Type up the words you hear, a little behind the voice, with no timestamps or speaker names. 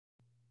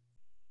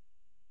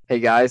Hey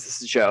guys,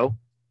 this is Joe.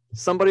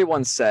 Somebody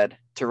once said,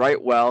 to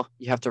write well,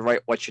 you have to write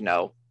what you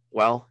know.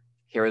 Well,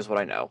 here is what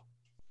I know.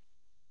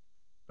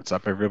 What's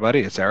up,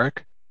 everybody? It's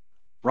Eric.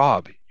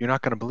 Rob, you're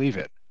not going to believe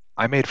it.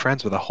 I made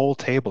friends with a whole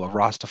table of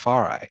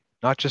Rastafari.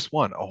 Not just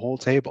one, a whole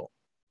table.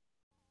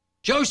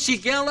 Josie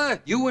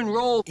Geller, you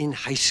enrolled in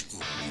high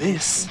school.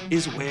 This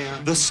is where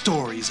the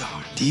stories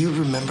are. Do you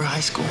remember high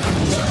school?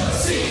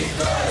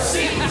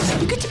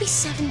 You get to be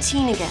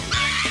 17 again.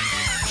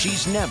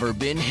 She's never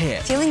been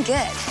hit. Feeling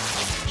good.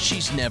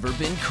 She's never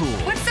been cool.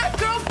 What's up,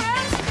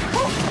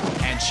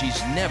 girlfriend? And she's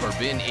never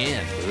been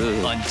in.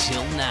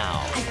 Until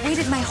now. I've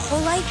waited my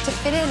whole life to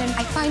fit in, and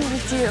I finally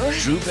do.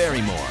 Drew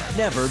Barrymore,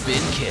 never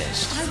been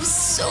kissed. I was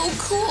so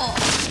cool.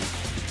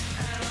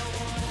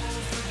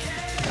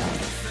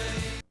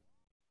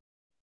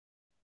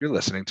 You're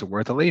listening to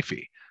Worth a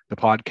Leafy, the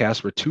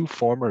podcast where two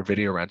former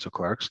video rental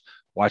clerks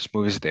watch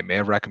movies that they may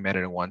have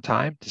recommended at one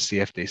time to see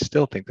if they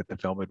still think that the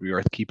film would be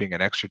worth keeping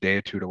an extra day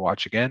or two to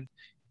watch again,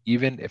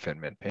 even if it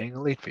meant paying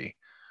a late fee.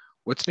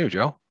 What's new,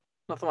 Joe?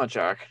 Nothing much,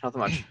 Eric. Nothing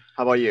much.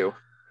 How about you?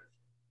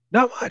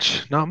 Not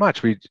much. Not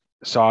much. We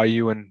saw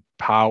you and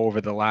Pow over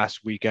the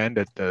last weekend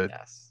at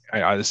Yes.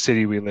 the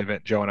city we live in.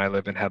 Joe and I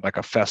live in had like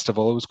a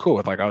festival. It was cool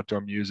with like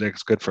outdoor music.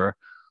 It's good for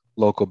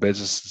local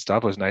business and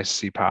stuff. It was nice to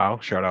see Pow.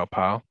 Shout out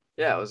Pow.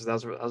 Yeah, that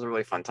was a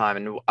really fun time,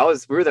 and we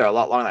were there a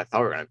lot longer than I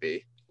thought we were gonna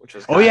be, which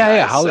was Oh kinda yeah,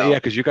 yeah. nice, How so- yeah?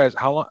 Because you guys,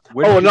 how long?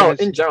 Where Oh did you no, guys-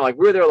 in general, like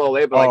we were there a little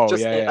late, but like Oh,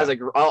 just yeah, yeah. as like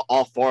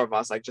all four of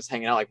us, like just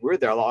hanging out, like we were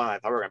there a lot longer than I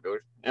thought we were gonna be,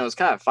 and it was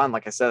kind of fun.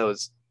 Like I said, it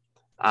was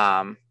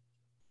a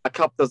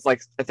couple. There's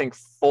like I think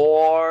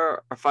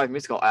 4 or 5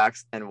 musical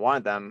acts, and one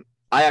of them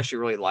I actually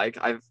really like.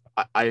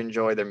 I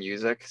enjoy their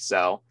music,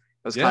 so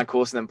it was Yeah. kind of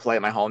cool to see them play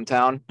at my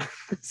hometown.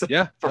 So,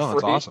 Yeah, for no,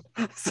 that's free. awesome.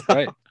 So,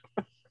 Right.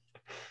 Yeah.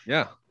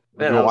 Yeah, You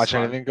that was watch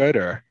fun. anything good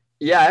or?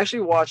 Yeah, I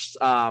actually watched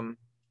what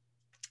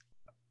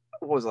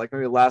was it, like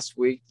maybe last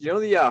week? You know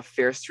the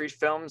Fair Street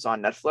films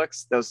on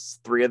Netflix? Those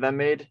 3 of them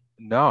made.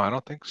 No, I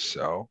don't think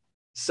so.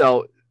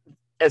 So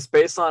it's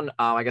based on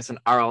I guess an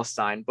R.L.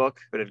 Stein book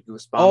who did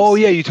Goosebumps. Oh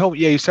yeah, you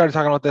started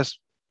talking about this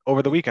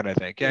over the weekend, I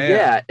think. Yeah,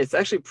 yeah. It's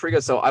actually pretty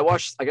good. So I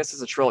watched, I guess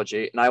it's a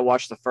trilogy, and I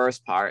watched the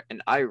first part,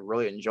 and I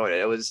really enjoyed it.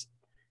 It was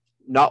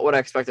not what I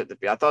expected it to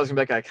be. I thought it was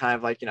gonna be like a kind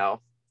of like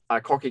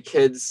quirky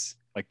kids.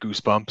 Like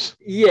Goosebumps.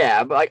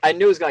 Yeah, but like I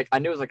knew it was like I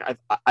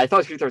thought it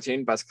was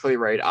PG-13, but it's clearly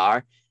rated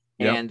R.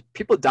 Yep. And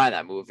people die in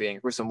that movie in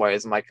gruesome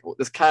ways. I'm like,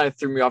 this kind of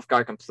threw me off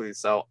guard completely.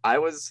 So I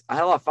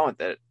had a lot of fun with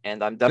it,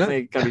 and I'm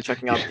definitely gonna be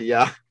checking out the.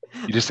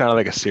 You just sounded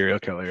like a serial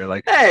killer. You're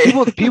like, Hey,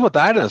 people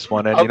died in this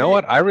one, and I'll you know be-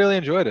 what? I really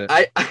enjoyed it.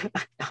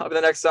 I'll be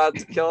the next to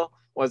kill.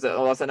 Was it?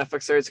 Oh, that's a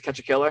Netflix series, To Catch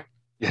a Killer.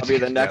 I'll be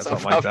the next.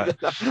 something like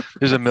that.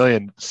 There's a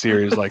million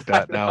series like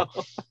that now.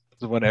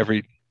 When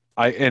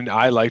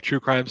I like true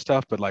crime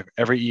stuff, but like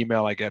every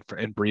email I get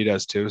and Brie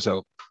does too.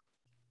 So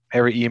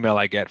every email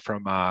I get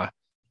from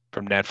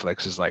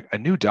Netflix is like a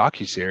new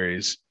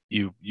docuseries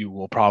you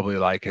will probably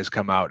like has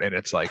come out, and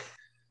it's like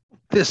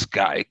this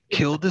guy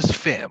killed his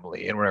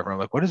family and whatever. I'm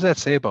like, what does that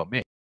say about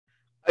me?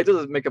 I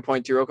just make a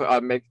point too, real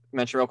quick.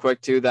 Mention real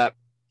quick too that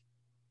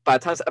by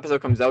the time this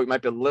episode comes out, we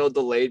might be a little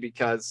delayed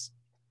because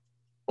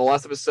the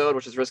last episode,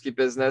 which is Risky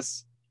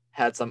Business,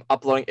 had some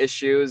uploading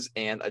issues,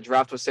 and a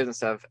draft was saved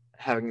instead of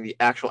having the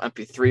actual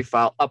MP3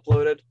 file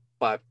uploaded.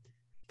 But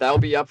that will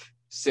be up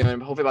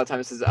soon. Hopefully, by the time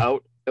this is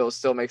out, it will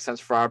still make sense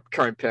for our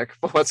current pick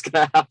for what's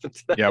going to happen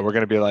today. Yeah, we're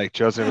gonna be like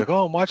Joe's gonna be like,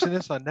 oh, I'm watching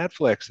this on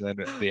Netflix, and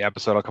then the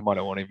episode will come out.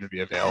 It won't even be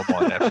available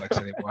on Netflix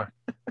anymore.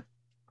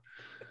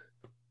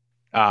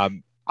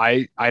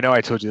 I know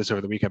I told you this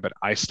over the weekend, but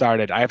I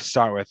have to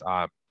start with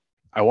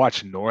I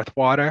watched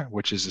Northwater,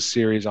 which is a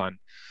series on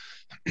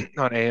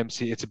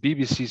AMC. It's a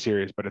BBC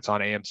series, but it's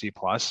on AMC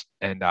Plus,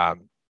 and it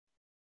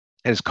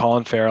has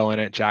Colin Farrell in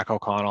it, Jack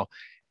O'Connell,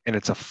 and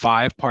it's a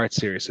 5-part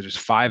series, so there's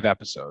 5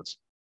 episodes,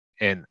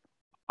 and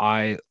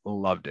I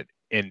loved it.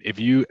 And if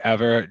you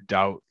ever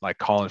doubt like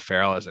Colin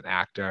Farrell as an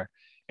actor,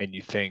 and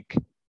you think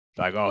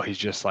like, oh, he's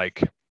just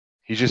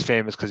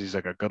famous because he's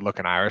like a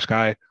good-looking Irish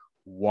guy,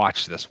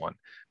 watch this one.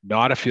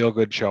 Not a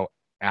feel-good show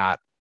at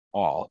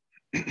all.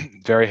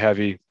 Very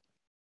heavy,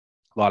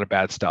 a lot of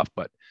bad stuff,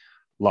 but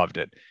loved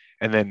it.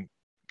 And then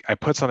I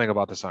put something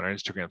about this on our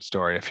Instagram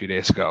story a few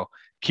days ago.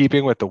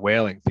 Keeping with the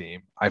whaling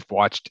theme, I've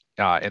watched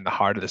In the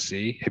Heart of the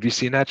Sea. Have you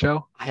seen that,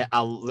 Joe?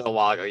 A little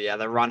while ago, yeah,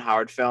 the Ron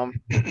Howard film.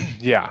 Yeah.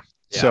 Yeah.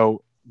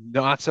 So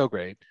not so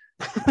great.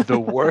 The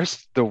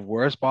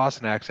worst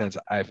Boston accents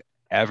I've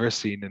ever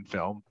seen in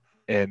film.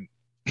 And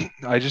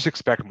I just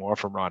expect more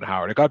from Ron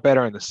Howard. It got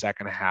better in the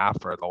second half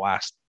or the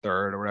last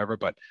third or whatever,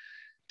 but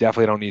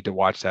definitely don't need to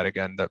watch that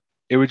again.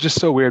 It was just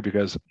so weird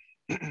because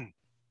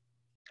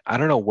I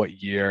don't know what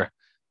year,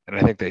 and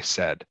I think they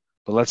said,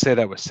 but let's say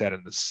that was set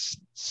in the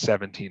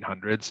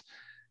 1700s.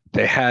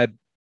 They had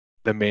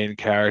the main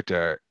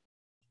character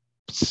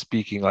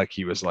speaking like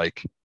he was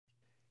like,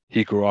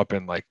 he grew up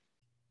in like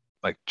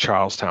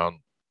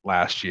Charlestown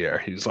last year.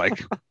 He was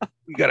like,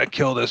 we got to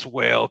kill this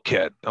whale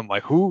kid. I'm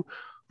like, who,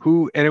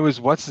 and it was,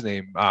 what's his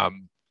name?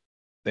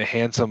 The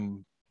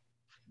handsome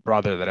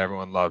brother that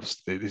everyone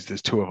loves. There's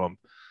 2 of them.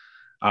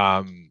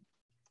 Can't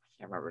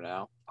remember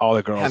now. All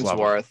the girls love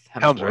him.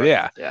 Hemsworth.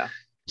 Yeah. Yeah.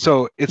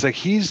 So it's like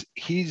he's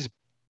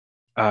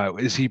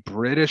is he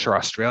British or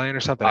Australian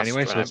or something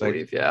anyway? So I it's like,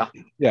 believe, yeah.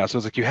 yeah. So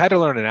it's like you had to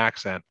learn an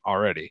accent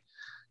already.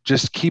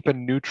 Just keep a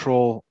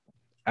neutral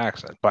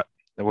accent. But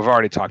we've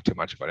already talked too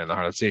much about it in the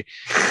Heart of the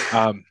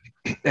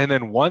Sea. And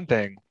then one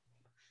thing,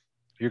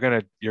 you're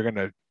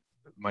gonna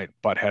might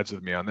butt heads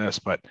with me on this,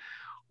 but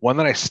one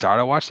that I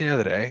started watching the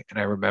other day and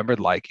I remembered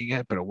liking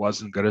it, but it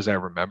wasn't good as I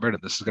remembered.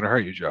 And this is gonna hurt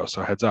you, Joe.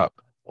 So heads up.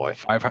 Boy,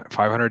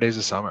 500 Days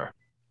of Summer.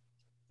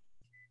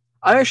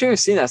 I actually haven't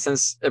seen that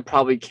since it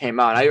probably came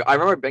out. I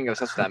remember being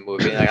obsessed with that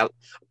movie,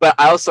 but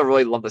I also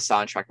really love the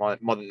soundtrack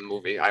more than the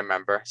movie. I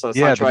remember. So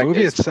the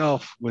movie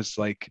itself was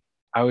like,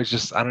 I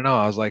don't know.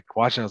 I was like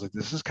watching. I was like,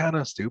 this is kind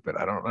of stupid.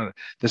 I don't know.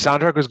 The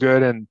soundtrack was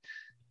good, and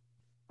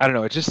I don't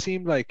know. It just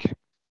seemed like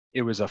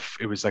it was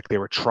like they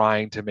were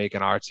trying to make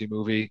an artsy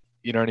movie.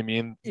 You know what I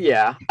mean?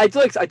 Yeah, I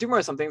do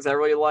remember some things I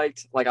really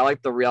liked. Like I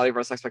liked the reality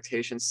versus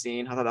expectations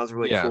scene. I thought that was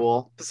really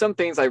cool. But some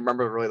things I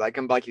remember really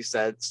liking, but like you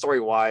said, story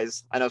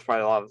wise, I know it's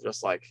probably a lot of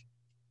just like,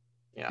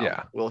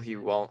 will he,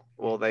 won't,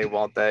 will they,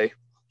 won't they?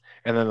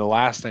 And then the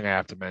last thing I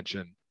have to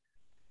mention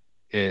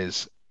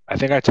is I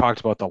think I talked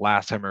about the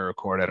last time I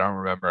recorded. I don't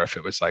remember if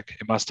it was like,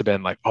 it must have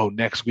been like, oh,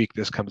 next week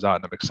this comes out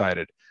and I'm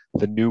excited.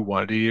 The new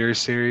Wonder Years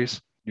series.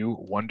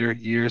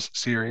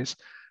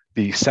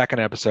 The second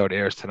episode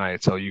airs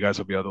tonight, so you guys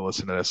will be able to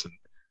listen to this and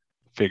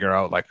figure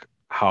out like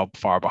how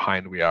far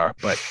behind we are.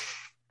 But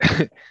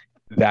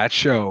that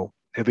show,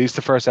 at least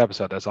the first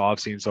episode, that's all I've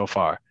seen so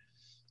far,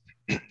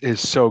 is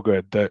so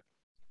good that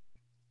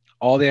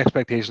all the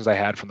expectations I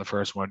had from the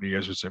first Wonder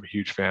Years, which I'm a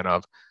huge fan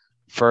of.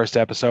 First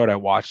episode, I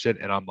watched it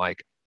and I'm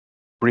like,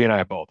 Bree and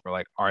I both were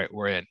like, all right,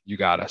 we're in. You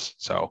got us.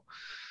 So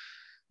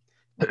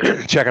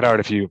check it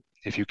out if you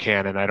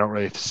can. And I don't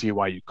really see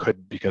why you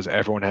couldn't, because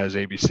everyone has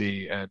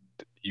ABC and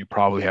you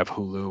probably have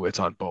Hulu. It's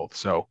on both.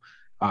 So,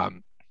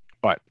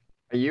 but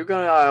are you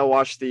gonna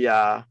watch the?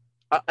 Are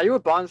you a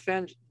Bond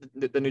fan?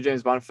 The new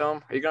James Bond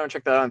film? Are you gonna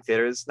check that out in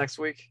theaters next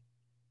week?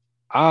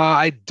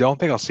 I don't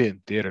think I'll see it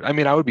in theater. I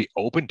mean, I would be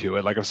open to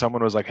it. Like if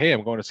someone was like, "Hey,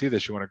 I'm going to see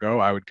this. You want to go?"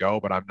 I would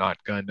go, but I'm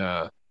not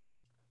gonna.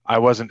 I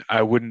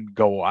wouldn't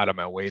go out of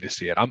my way to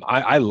see it.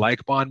 I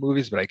like Bond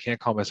movies, but I can't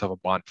call myself a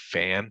Bond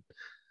fan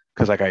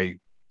because like I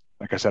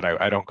said,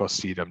 I don't go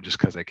see them just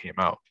because they came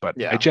out.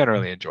 But I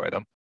generally enjoy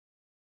them.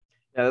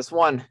 Yeah, this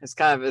one is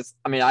I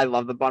mean, I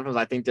love the Bond films.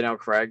 I think Daniel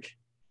Craig,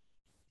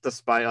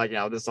 despite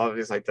this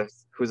obviously like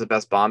who's the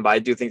best Bond, but I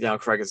do think Daniel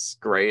Craig is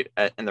great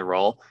in the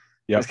role.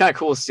 Yeah, it's kind of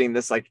cool seeing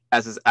this like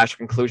as his actual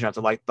conclusion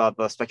after like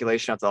the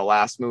speculation after the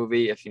last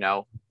movie. If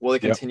will he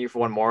continue for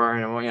one more?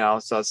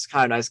 And so it's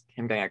kind of nice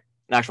him getting an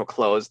actual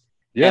close.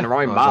 Yeah, and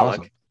Rami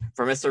Malek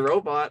for Mr.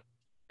 Robot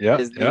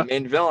is the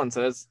main villain.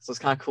 So it's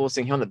kind of cool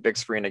seeing him on the big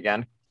screen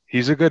again.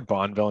 He's a good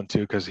Bond villain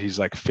too, because he's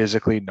like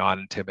physically not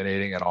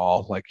intimidating at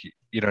all. Like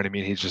you know what I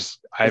mean? He's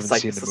just I haven't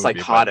seen the movie. It's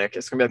psychotic.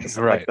 It's gonna be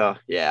like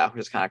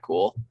which is kind of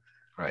cool.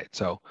 Right.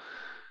 So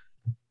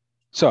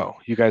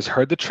you guys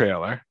heard the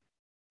trailer,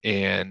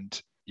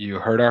 and you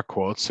heard our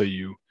quotes. So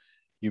you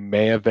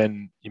may have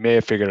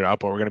figured it out.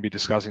 But we're going to be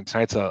discussing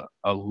tonight's a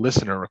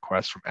listener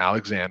request from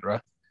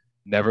Alexandra,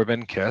 Never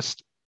Been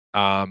Kissed, the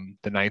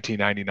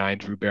 1999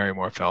 Drew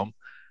Barrymore film.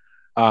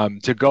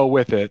 To go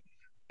with it,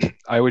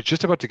 I was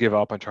just about to give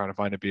up on trying to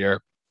find a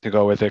beer to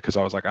go with it because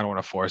I was like, I don't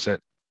want to force it.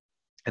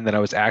 And then I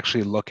was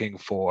actually looking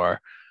for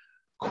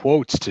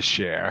quotes to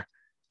share.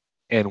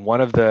 And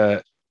one of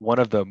the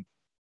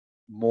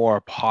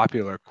more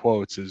popular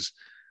quotes is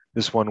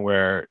this one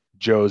where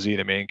Josie,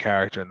 the main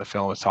character in the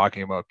film, is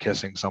talking about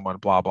kissing someone,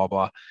 blah, blah,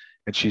 blah.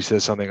 And she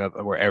says something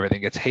where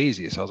everything gets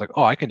hazy. So I was like,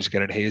 oh, I can just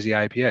get a hazy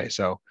IPA.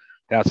 So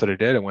that's what I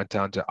did. I went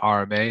down to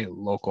RMA,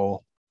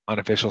 local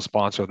unofficial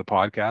sponsor of the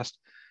podcast,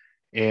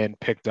 and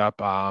picked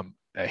up a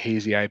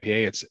hazy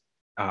IPA. It's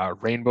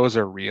Rainbows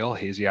Are Real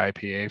hazy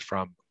IPA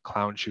from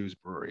Clown Shoes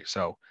Brewery.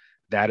 So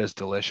that is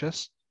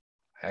delicious.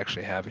 I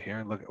actually have it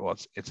here. Look, well,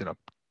 it's in a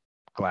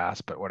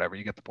glass, but whatever.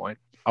 You get the point.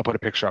 I'll put a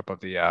picture up of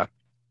the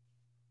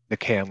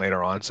can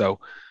later on. So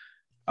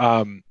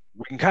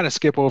we can kind of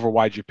skip over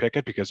why'd you pick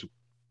it because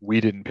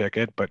we didn't pick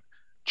it. But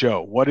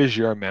Joe, what is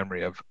your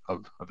memory of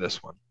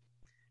this one?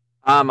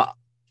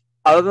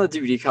 Other than the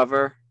DVD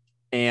cover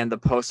and the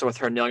poster with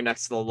her kneeling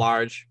next to the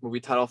large movie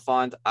title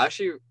font, I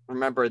actually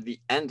remember the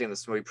ending of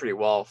this movie pretty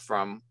well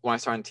from when I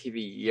saw it on TV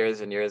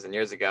years and years and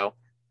years ago.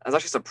 I was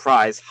actually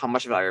surprised how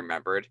much of it I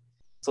remembered.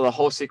 So the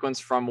whole sequence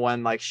from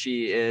when like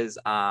she is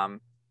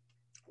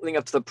leading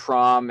up to the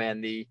prom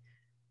and the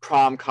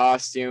prom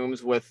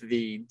costumes with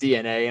the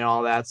DNA and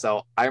all that.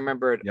 So I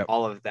remembered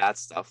all of that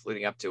stuff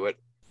leading up to it.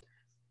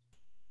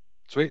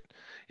 Sweet.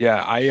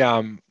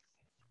 Yeah,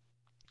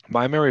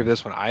 my memory of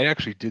this one, I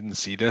actually didn't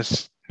see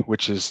this,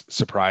 which is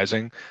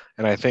surprising.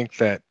 And I think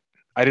that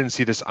I didn't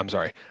see this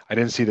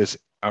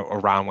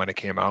around when it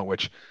came out,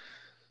 which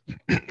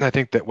I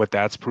think that what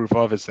that's proof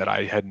of is that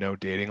I had no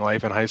dating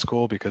life in high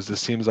school, because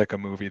this seems like a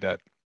movie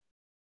that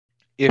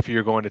if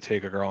you're going to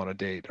take a girl on a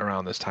date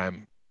around this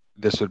time,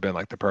 this would have been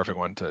like the perfect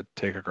one to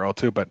take a girl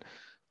to. But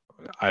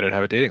I didn't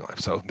have a dating life,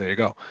 so there you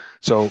go.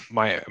 So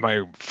my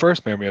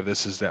first memory of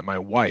this is that my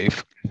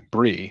wife,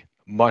 Bree,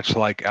 much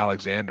like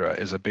Alexandra,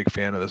 is a big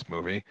fan of this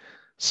movie,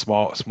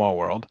 Small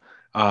World.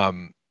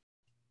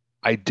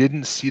 I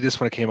didn't see this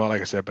when it came out,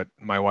 like I said, but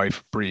my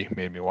wife Bree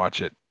made me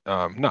watch it.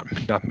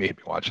 Not made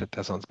me watch it.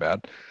 That sounds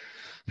bad.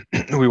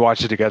 We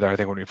watched it together, I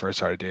think, when we first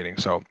started dating.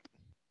 So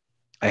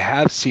I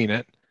have seen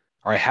it,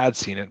 or I had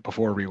seen it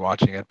before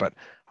rewatching it, but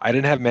I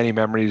didn't have many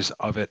memories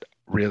of it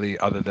really,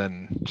 other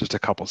than just a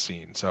couple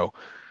scenes. So,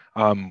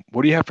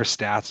 what do you have for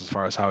stats as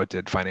far as how it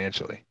did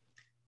financially?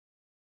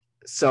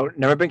 So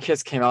Never Been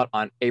Kissed came out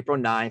on April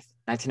 9th,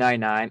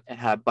 1999, and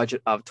had a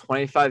budget of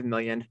 $25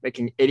 million,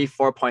 making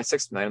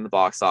 $84.6 million in the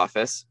box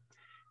office.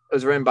 It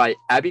was written by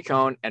Abby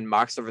Cohn and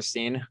Mark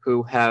Silverstein,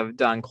 who have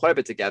done quite a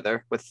bit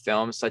together with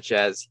films such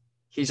as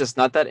He's Just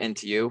Not That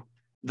Into You,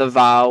 The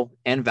Vow,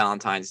 and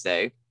Valentine's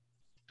Day.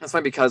 That's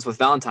funny because with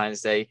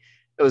Valentine's Day,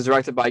 it was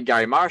directed by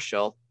Gary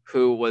Marshall,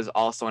 who was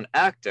also an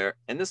actor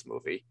in this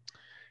movie.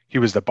 He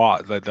was the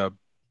boss, the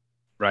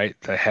right,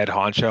 the head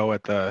honcho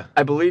at the.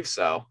 I believe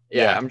so.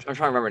 Yeah. Yeah. I'm trying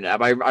to remember now,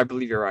 but I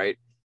believe you're right.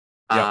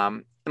 Yep.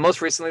 And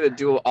most recently, the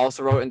duo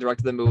also wrote and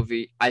directed the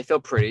movie I Feel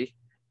Pretty,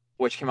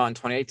 which came out in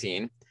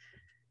 2018.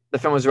 The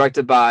film was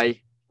directed by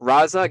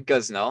Raza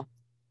Guzno,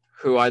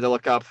 who I had to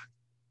look up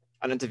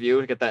an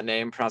interview to get that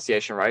name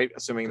pronunciation right,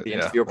 assuming the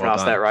interviewer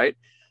pronounced that right.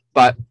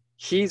 But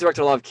he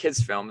directed a lot of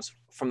kids' films,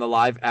 from the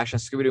live-action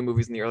Scooby-Doo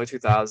movies in the early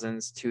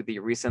 2000s to the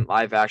recent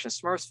live-action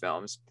Smurfs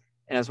films.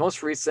 And his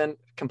most recent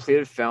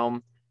completed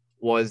film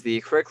was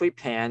the critically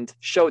panned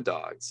Show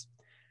Dogs.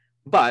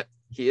 But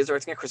he is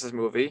directing a Christmas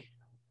movie,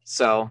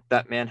 so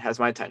that man has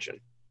my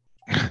attention.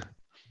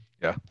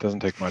 Yeah,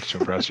 doesn't take much to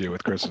impress you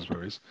with Christmas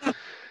movies.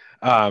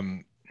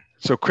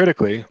 So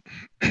critically,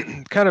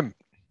 kind of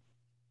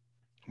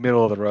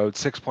middle of the road,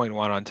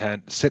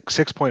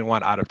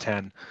 6.1 out of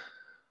 10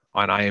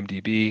 on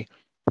IMDb,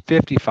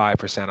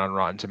 55% on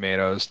Rotten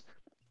Tomatoes.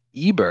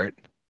 Ebert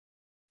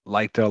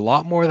liked it a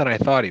lot more than I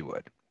thought he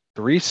would.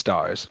 3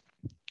 stars.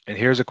 And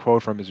here's a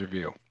quote from his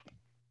review.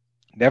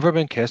 Never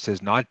Been Kissed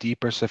is not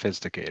deep or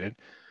sophisticated,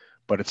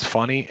 but it's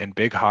funny and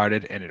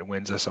big-hearted, and it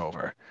wins us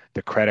over.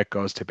 The credit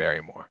goes to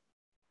Barrymore.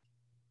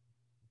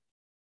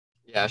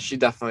 Yeah, she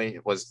definitely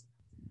was.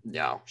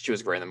 Yeah, she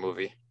was great in the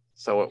movie.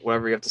 So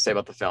whatever you have to say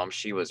about the film,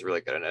 she was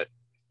really good in it.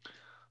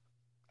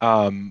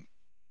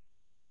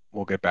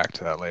 We'll get back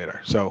to that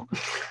later. So,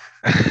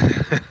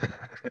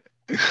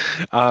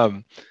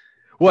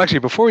 well, actually,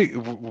 before we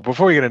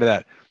get into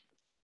that,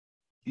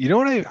 you know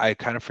what I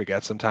kind of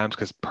forget sometimes,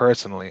 because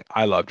personally,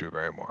 I love Drew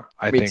Barrymore.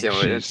 I Me think too.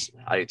 she's.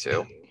 I do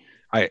too.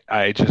 I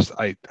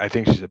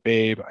think she's a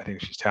babe. I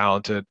think she's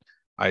talented.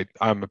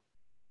 I'm a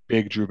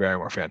big Drew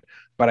Barrymore fan,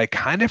 but I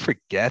kind of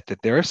forget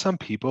that there are some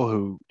people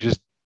who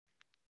just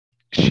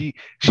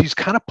she's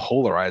kind of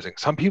polarizing.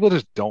 Some people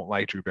just don't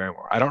like Drew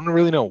Barrymore. I don't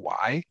really know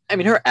why. I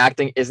mean, her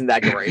acting isn't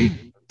that great,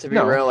 to be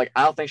No. real. Like,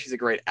 I don't think she's a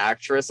great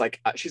actress. Like,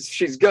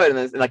 she's good,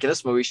 and like in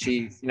this movie,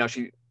 she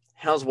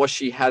handles what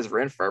she has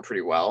written for her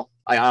pretty well.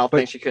 I don't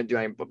think she couldn't do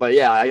anything, but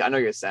yeah, I know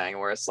what you're saying,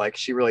 where it's like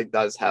she really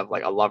does have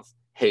like a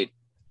love-hate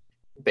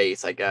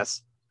base, I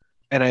guess.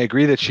 And I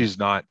agree that she's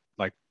not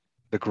like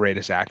the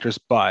greatest actress,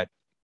 but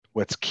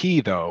what's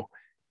key though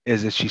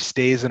is that she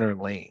stays in her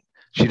lane.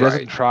 She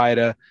doesn't try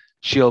to.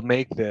 She'll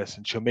make this,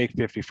 and she'll make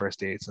 50 First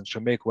Dates, and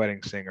she'll make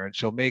Wedding Singer, and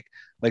she'll make,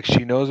 like,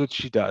 she knows what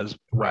she does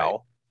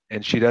well,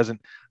 and she doesn't.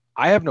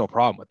 I have no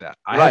problem with that.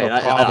 I have a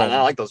problem.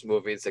 I like those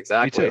movies,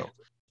 exactly. Me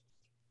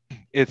too.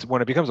 It's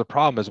when it becomes a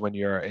problem is when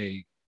you're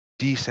a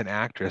decent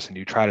actress and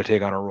you try to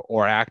take on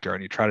or actor,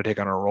 and you try to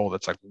take on a role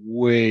that's like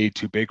way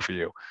too big for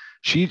you.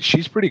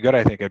 She's pretty good,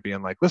 I think, at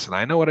being like, listen,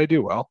 I know what I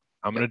do well.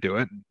 I'm going to do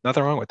it.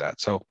 Nothing wrong with that.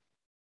 So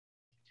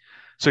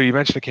you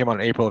mentioned it came out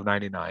in April of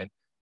 '99.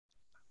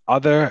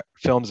 Other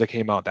films that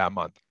came out that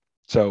month.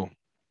 So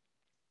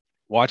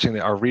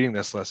reading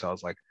this list, I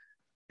was like,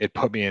 it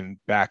put me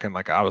back in,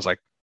 like, I was like,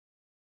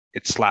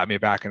 it slapped me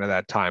back into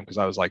that time, because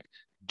I was like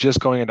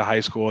just going into high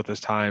school at this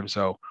time,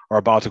 or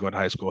about to go into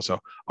high school. So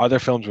other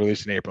films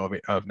released in April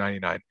of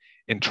 '99: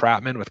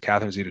 Entrapment with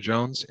Catherine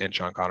Zeta-Jones and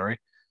Sean Connery,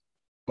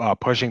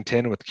 Pushing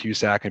Tin with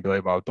Cusack and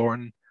Billy Bob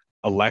Thornton,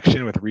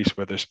 Election with Reese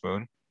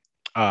Witherspoon,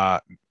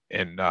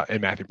 and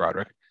Matthew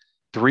Broderick,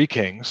 Three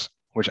Kings,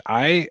 which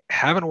I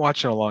haven't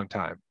watched in a long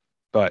time,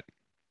 but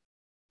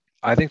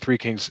I think Three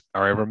Kings,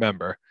 or I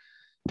remember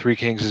Three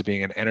Kings as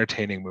being an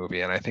entertaining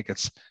movie, and I think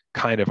it's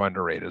kind of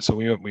underrated. So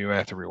we might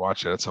have to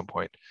rewatch it at some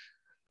point.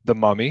 The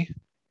Mummy,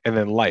 and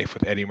then Life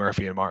with Eddie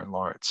Murphy and Martin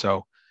Lawrence.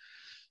 So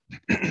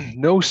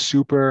no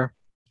super.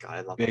 God,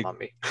 I love big, The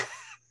Mummy.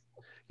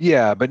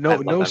 Yeah, but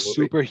no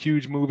super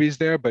huge movies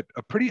there, but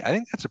I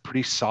think that's a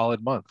pretty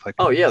solid month. Like,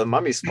 oh yeah, The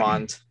Mummy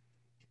spawned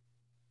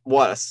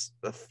what,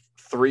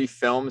 3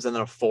 films and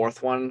then a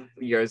 4th one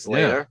years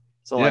later.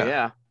 So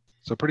yeah.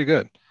 So pretty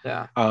good.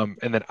 Yeah. And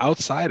then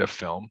outside of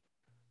film,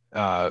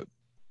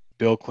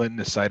 Bill Clinton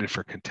is cited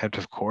for contempt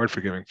of court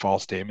for giving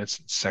false statements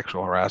in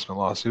sexual harassment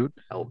lawsuit.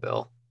 Oh,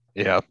 Bill.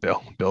 Yeah,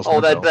 Bill. Bill's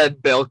that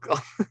Bill.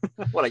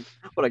 What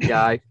a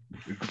guy.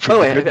 By the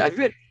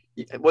way,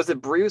 Was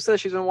it Brie who said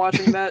she's been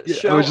watching that Yeah,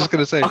 show? I was just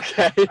gonna say.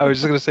 Okay. I was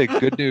just gonna say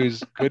good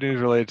news. Good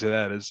news related to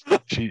that is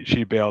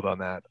she bailed on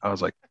that. I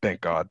was like,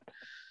 thank God.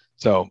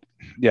 So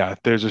yeah,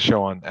 there's a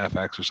show on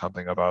FX or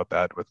something about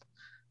that with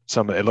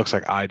some. It looks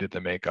like I did the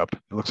makeup.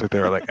 It looks like they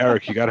were like,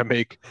 Eric, you got to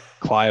make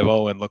Clive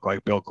Owen look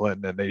like Bill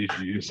Clinton, and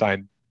you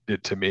assigned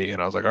it to me,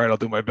 and I was like, all right, I'll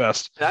do my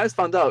best. And I just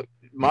found out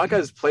Monica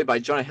is played by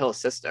Jonah Hill's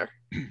sister.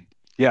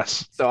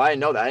 Yes. So I didn't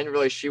know that. I didn't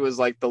realize she was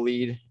like the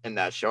lead in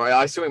that show.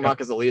 I assuming Yep.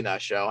 Monica's the lead in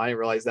that show. I didn't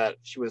realize that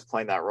she was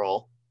playing that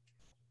role.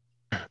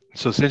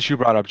 So since you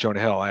brought up Jonah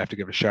Hill, I have to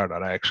give a shout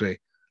out. I actually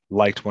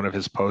liked one of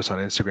his posts on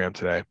Instagram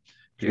today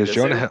because just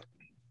Jonah say- Hill.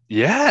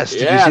 Yes.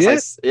 Did Yes, you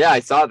see it? yeah, I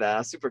saw that.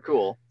 That's super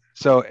cool.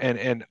 So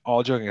and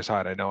all joking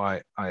aside, I know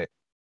I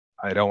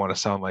don't want to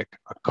sound like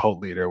a cult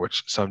leader,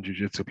 which some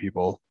jujitsu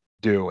people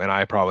do, and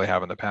I probably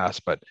have in the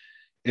past, but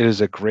it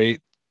is a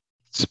great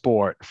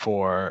sport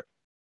for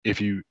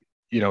if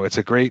it's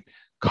a great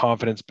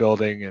confidence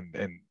building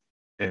and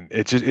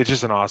it's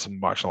just an awesome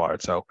martial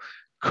art. So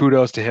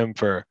kudos to him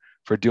for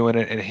doing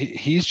it. And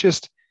he's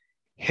just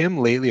him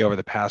lately over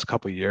the past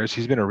couple of years,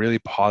 he's been a really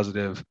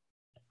positive,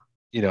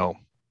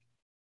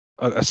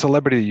 a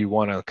celebrity you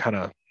want to kind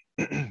of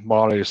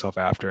model yourself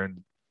after,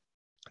 and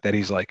that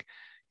he's like,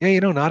 yeah,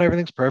 not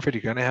everything's perfect.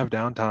 You're gonna have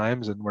down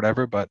times and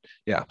whatever, but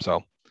yeah.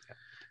 So,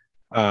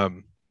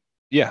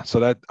 so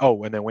that.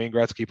 Oh, and then Wayne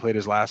Gretzky played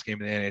his last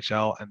game in the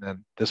NHL, and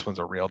then this one's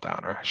a real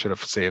downer. I should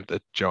have saved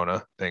the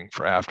Jonah thing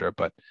for after,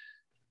 but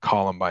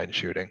Columbine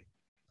shooting,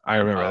 I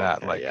remember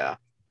that like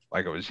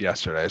it was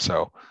yesterday.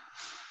 So,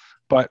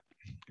 but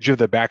do you have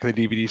the back of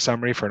the DVD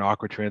summary for an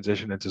awkward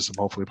transition into some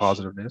hopefully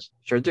positive news?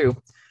 Sure do.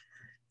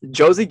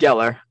 Josie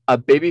Geller, a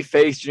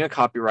babyface junior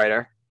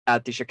copywriter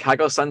at the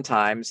Chicago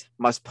Sun-Times,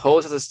 must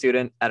pose as a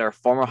student at her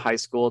former high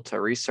school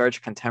to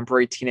research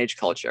contemporary teenage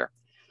culture.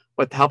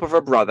 With the help of her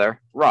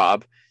brother,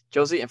 Rob,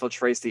 Josie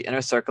infiltrates the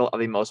inner circle of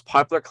the most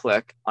popular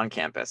clique on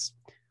campus.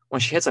 When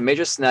she hits a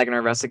major snag in her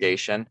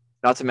investigation,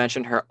 not to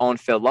mention her own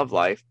failed love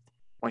life,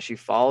 when she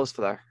falls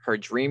for her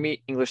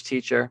dreamy English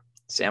teacher,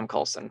 Sam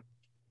Coulson.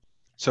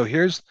 So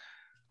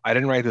I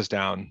didn't write this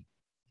down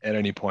at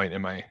any point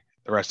in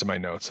the rest of my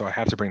notes, so I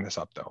have to bring this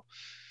up though.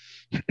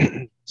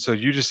 So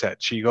you just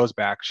said she goes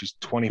back, she's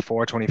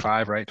 24,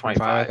 25, right?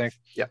 25, I think.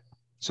 Yep.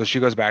 So she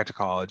goes back to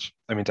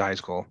to high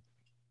school.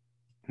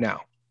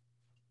 Now,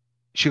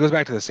 she goes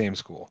back to the same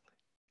school.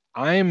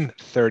 I'm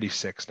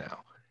 36 now.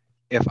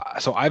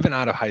 I've been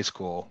out of high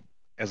school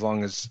I've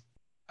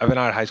been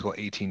out of high school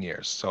 18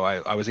 years. So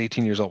I was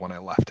 18 years old when I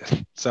left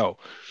it. So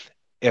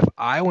if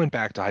I went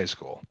back to high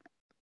school,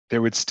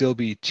 there would still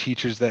be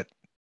teachers that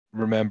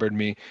remembered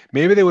me.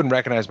 Maybe they wouldn't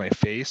recognize my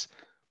face,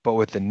 but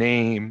with the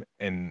name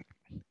and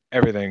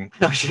everything.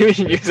 No, she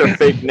didn't use a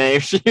fake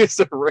name. She used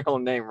a real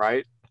name,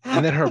 right?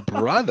 And then her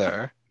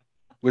brother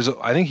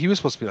I think he was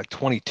supposed to be like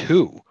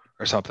 22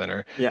 or something.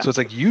 So it's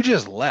like, you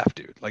just left,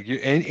 dude. Like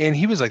and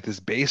he was like this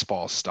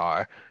baseball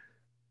star.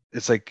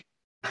 It's like,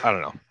 I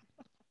don't know.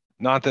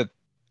 Not that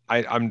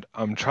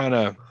I'm trying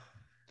to,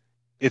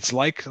 it's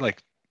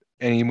like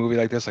any movie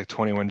like this, like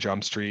 21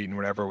 Jump Street and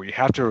whatever, where you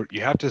have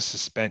to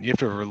suspend, you have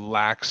to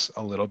relax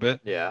a little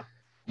bit. Yeah.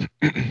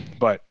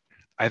 But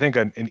I think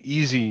an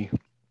easy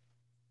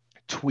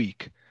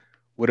tweak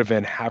would have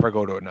been have her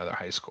go to another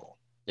high school.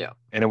 Yeah.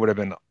 And it would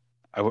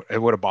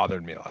have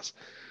bothered me less.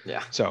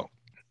 Yeah. So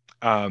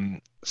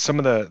some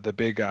of the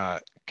big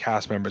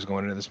cast members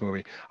going into this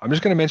movie, I'm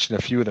just going to mention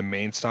a few of the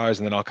main stars,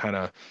 and then I'll kind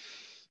of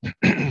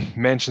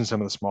mention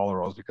some of the smaller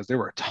roles, because there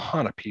were a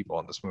ton of people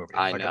in this movie.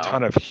 I know. A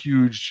ton of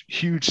huge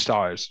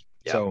stars.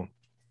 Yep. So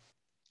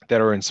that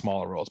are in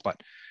smaller roles.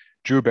 But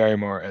Drew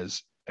Barrymore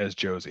as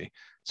Josie.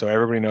 So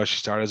everybody knows she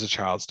started as a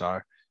child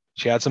star.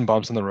 She had some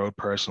bumps in the road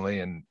personally,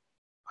 and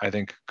I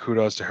think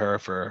kudos to her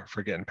for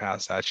getting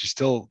past that. She's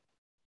still,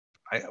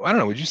 I don't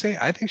know, would you say?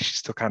 I think she's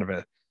still kind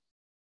of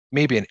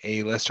maybe an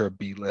A-list or a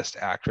B-list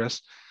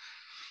actress.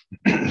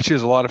 She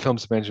has a lot of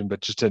films to mention,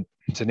 but just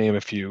to name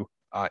a few: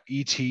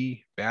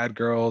 E.T., Bad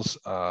Girls,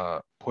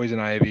 Poison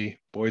Ivy,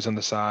 Boys on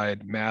the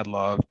Side, Mad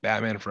Love,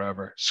 Batman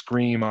Forever,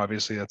 Scream,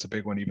 obviously that's a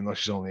big one, even though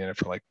she's only in it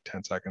for like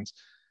 10 seconds.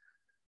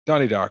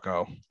 Donnie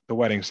Darko, The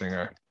Wedding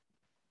Singer,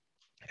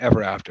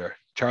 Ever After,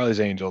 Charlie's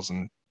Angels,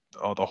 and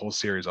the whole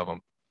series of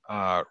them.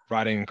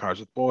 Riding in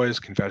Cars with Boys,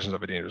 Confessions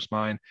of a Dangerous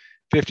Mind,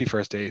 50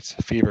 First Dates,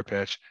 Fever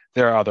Pitch.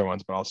 There are other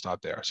ones, but I'll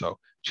stop there. So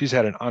she's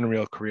had an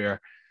unreal career.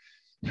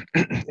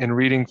 And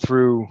reading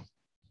through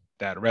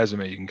that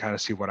resume, you can kind of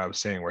see what I was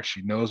saying, where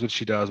she knows what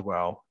she does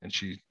well, and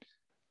she,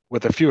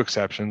 with a few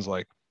exceptions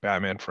like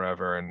Batman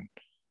Forever and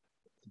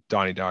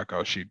Donnie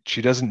Darko,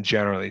 she doesn't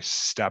generally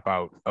step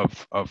out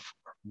of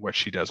what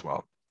she does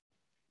well.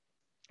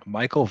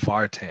 Michael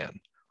Vartan,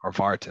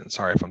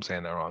 sorry if I'm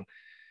saying that wrong,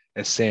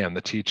 as Sam,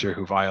 the teacher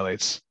who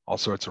violates all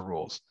sorts of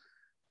rules.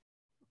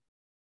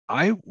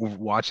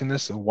 Watching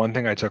this, one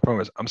thing I took from it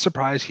was, I'm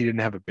surprised he didn't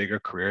have a bigger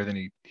career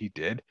than he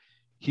did.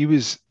 He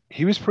was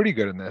pretty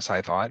good in this,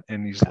 I thought,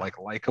 and he's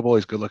likable.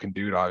 He's a good-looking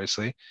dude,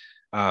 obviously,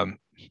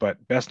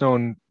 but best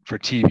known for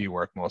TV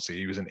work mostly.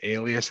 He was an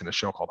Alias in a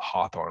show called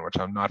Hawthorne, which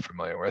I'm not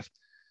familiar with.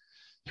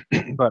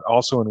 but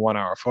also in 1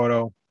 Hour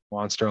Photo,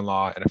 Monster in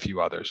Law, and a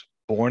few others.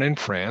 Born in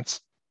France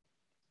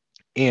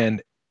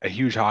and a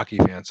huge hockey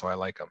fan, so I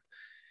like him.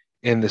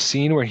 In the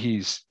scene where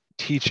he's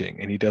teaching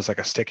and he does like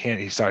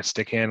he starts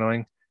stick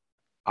handling.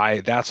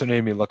 That's what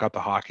made me look up the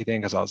hockey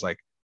thing, because I was like,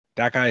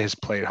 that guy has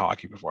played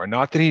hockey before.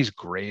 Not that he's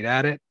great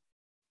at it,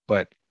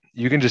 but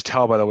you can just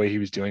tell by the way he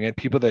was doing it.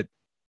 People that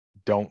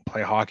don't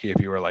play hockey,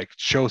 if you were like,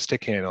 show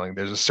stick handling,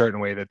 there's a certain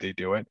way that they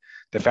do it.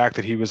 The fact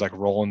that he was like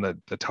rolling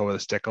the toe of the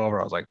stick over,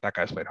 I was like, that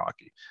guy's played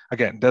hockey.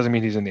 Again, doesn't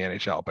mean he's in the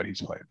NHL, but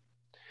he's played.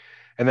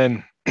 And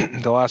then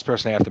the last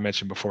person I have to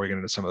mention before we get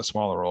into some of the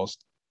smaller roles,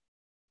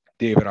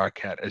 David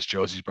Arquette as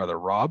Josie's brother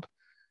Rob,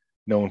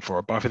 known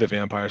for Buffy the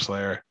Vampire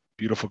Slayer,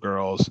 Beautiful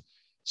Girls,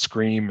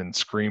 Scream and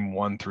Scream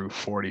 1 through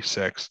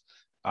 46,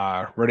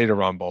 Ready to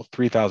Rumble,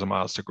 3,000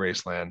 Miles to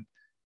Graceland,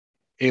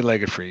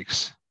 Eight-Legged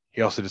Freaks.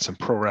 He also did some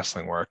pro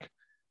wrestling work.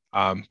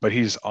 But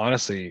he's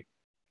honestly,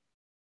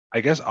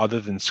 I guess, other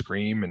than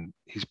Scream, and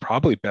he's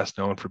probably best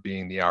known for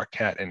being the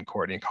Arquette and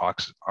Courtney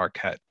Cox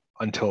Arquette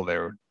until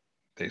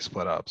they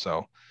split up.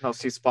 So No,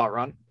 see Spot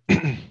Run.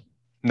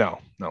 no,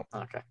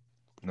 Okay.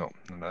 none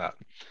of that.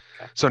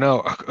 Okay. So now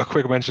a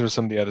quick mention of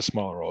some of the other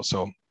smaller roles.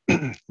 So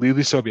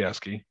Lily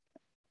Sobieski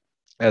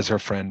as her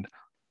friend.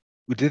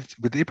 Were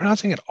they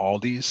pronouncing it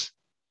Aldi's?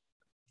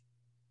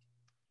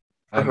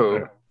 For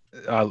who?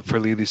 For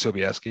Lily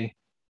Sobieski.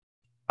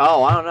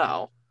 Oh, I don't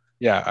know.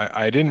 Yeah,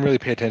 I didn't really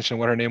pay attention to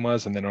what her name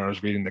was, and then when I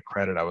was reading the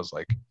credit, I was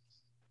like,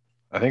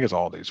 I think it's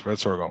Aldi's.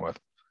 That's what we're going with.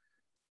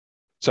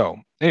 So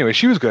anyway,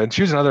 she was good.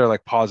 She was another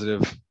like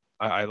positive.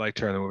 I liked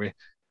her in the movie.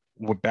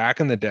 Back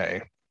in the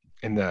day,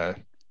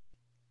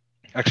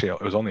 actually,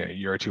 it was only a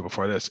year or two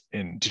before this.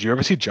 Did you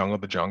ever see Jungle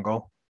the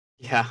Jungle?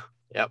 Yeah.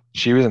 Yep.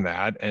 She was in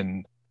that,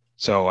 and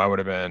so I would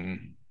have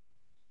been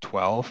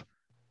 12.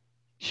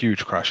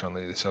 Huge crush on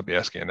Lily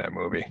Sobieski in that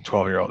movie.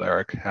 12-year-old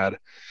Eric had.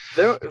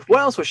 What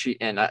else was she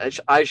in?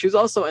 She was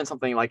also in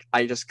something like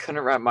I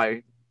couldn't wrap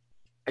my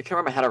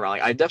head around.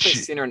 Like I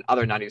definitely seen her in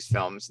other 90s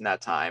films in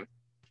that time.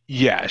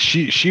 Yeah,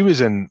 she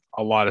was in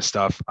a lot of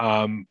stuff.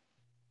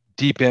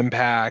 Deep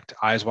Impact,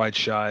 Eyes Wide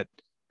Shut,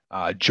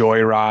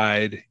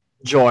 Joyride.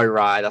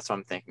 Joyride, that's what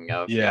I'm thinking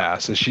of. Yeah,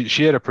 so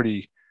she had a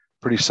pretty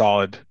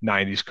solid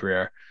 90s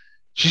career.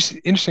 She's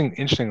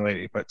interesting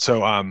lady. But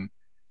so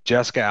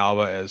Jessica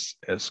Alba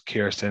as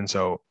Kirsten.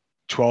 So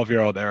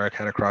 12-year-old Eric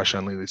had a crush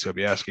on Lily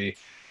Sobieski.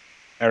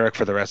 Eric,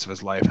 for the rest of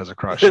his life, has a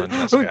crush on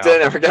Jessica Who Alba.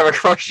 didn't ever have a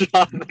crush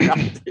on the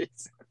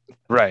 90s?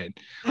 Right,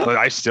 but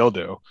I still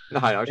do. No,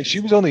 I know. And she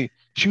was only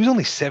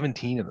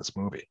 17 in this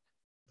movie.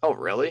 Oh,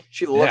 really?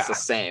 She looks the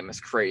same. It's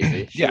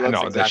crazy. She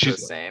looks exactly the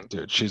same.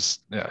 Dude, she's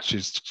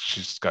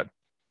got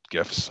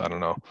gifts. I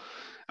don't know.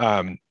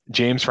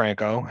 James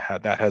Franco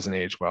hasn't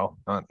aged well.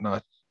 Not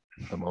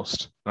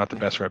the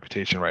best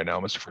reputation right now,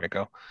 Mr.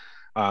 Franco.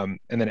 And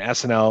then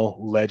SNL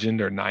legend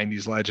or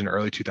 90s legend,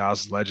 early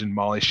 2000s legend,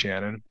 Molly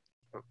Shannon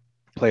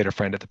played her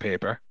friend at the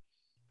paper,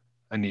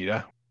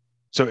 Anita.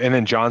 So, and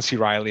then John C.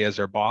 Reilly as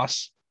their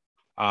boss.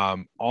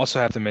 Also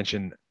have to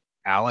mention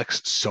Alex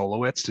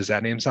Solowitz. Does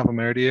that name sound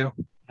familiar to you?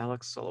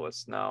 Alex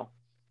Solowitz, no.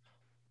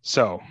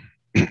 So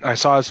I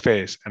saw his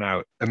face and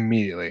I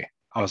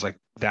was like,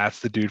 that's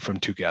the dude from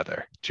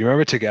Together. Do you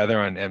remember Together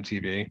on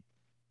MTV?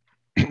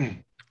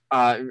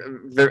 I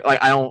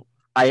don't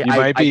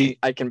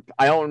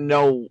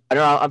know. I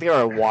don't think I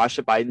ever watched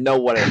it, but I know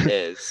what it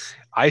is.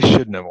 I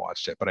shouldn't have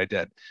watched it, but I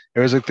did.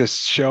 There was like this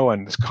show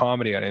and this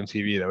comedy on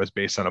MTV that was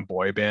based on a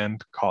boy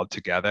band called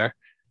Together,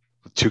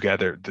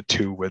 the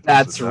two with.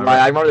 That's right.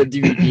 I remember the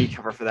DVD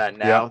cover for that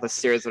now. Yep. The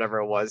series, whatever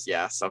it was.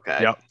 Yes. Okay.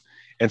 Yep.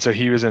 And so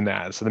he was in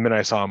that. So the minute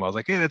I saw him, I was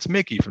like, hey, that's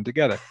Mickey from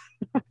Together.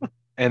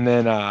 And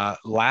then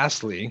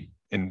lastly,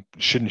 and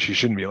she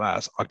shouldn't be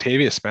last,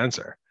 Octavia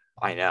Spencer.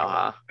 I know,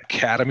 huh?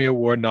 Academy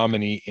Award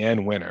nominee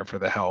and winner for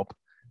The Help,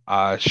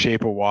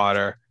 Shape of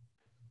Water.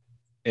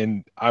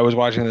 And I was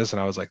watching this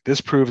and I was like, this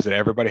proves that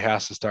everybody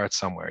has to start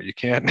somewhere. You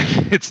can't,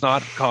 it's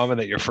not common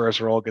that your first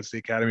role gets the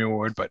Academy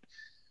Award, but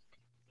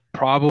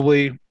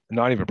definitely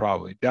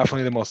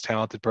the most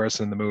talented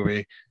person in the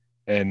movie.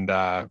 And,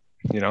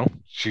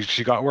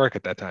 she got work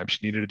at that time.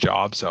 She needed a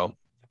job, so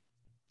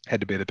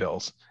had to pay the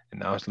bills. And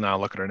now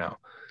look at her now.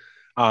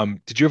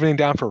 Did you have anything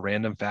down for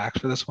random facts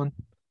for this one?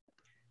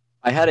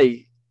 I had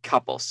a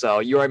couple. So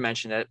you already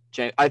mentioned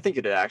it. I think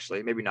you did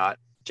actually, maybe not.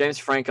 James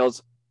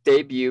Franco's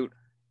debut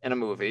in a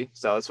movie.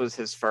 So this was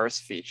his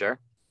first feature.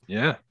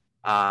 Yeah.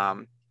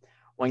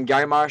 When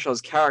Gary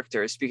Marshall's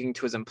character is speaking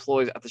to his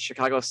employees at the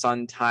Chicago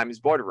Sun-Times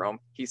boardroom,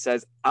 he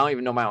says, "I don't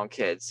even know my own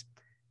kids."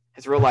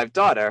 His real-life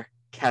daughter,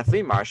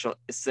 Kathleen Marshall,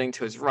 is sitting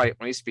to his right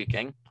when he's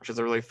speaking, which is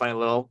a really funny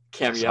little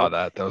cameo. I saw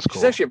that. That was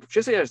cool. She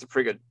actually has a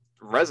pretty good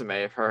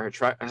resume of her.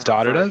 His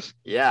daughter does?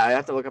 Yeah, I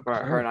have to look up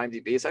her on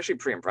IMDb. It's actually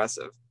pretty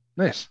impressive.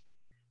 Nice.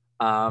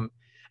 And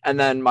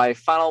then my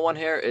final one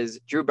here is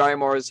Drew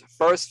Barrymore's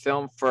first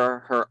film for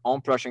her own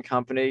production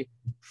company,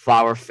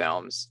 Flower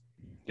Films.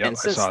 Yep, and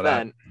since I saw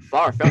then,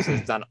 Flower Films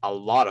has done a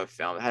lot of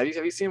films. Have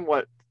you seen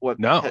what?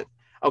 No.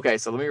 Okay,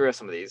 so let me read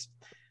some of these.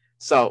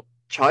 So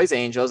Charlie's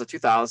Angels, the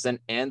 2000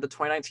 and the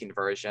 2019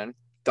 version,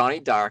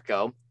 Donnie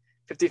Darko,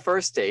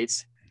 51st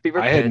Dates, Fever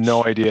I Pitch. had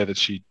no idea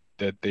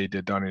that they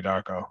did Donnie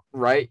Darko.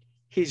 Right?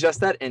 He's Just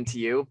That Into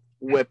You,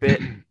 Whip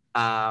It,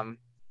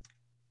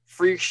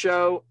 Freak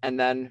Show, and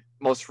then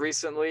most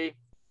recently,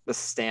 The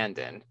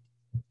Stand-In.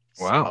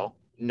 Wow. So,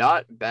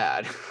 not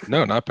bad.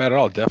 No, not bad at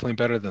all. Definitely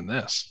better than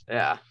this.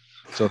 Yeah.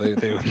 So they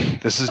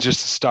this is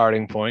just a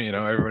starting point. You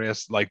know, everybody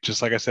has, like,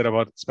 just like I said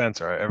about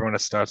Spencer, everyone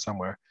has to start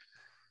somewhere.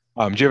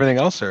 Do you have anything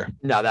else, or?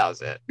 No, that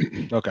was it.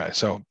 Okay,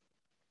 so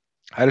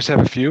I just have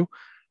a few.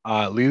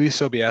 Lily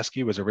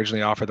Sobieski was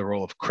originally offered the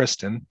role of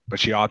Kristen, but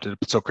she opted.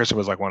 So Kristen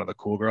was like one of the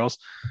cool girls,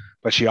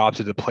 but she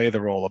opted to play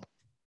the role of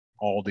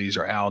Aldi's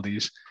or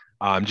Aldi's.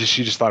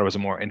 She just thought it was a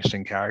more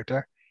interesting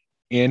character.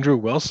 Andrew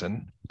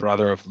Wilson,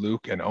 brother of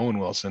Luke and Owen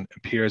Wilson,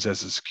 appears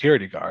as a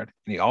security guard,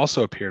 and he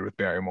also appeared with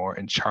Barrymore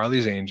in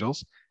Charlie's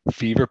Angels,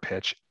 Fever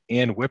Pitch,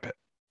 and Whip It.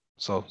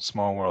 So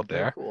small world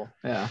there. Cool.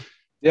 Yeah.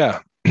 Yeah.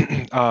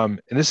 And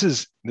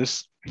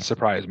this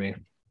surprised me.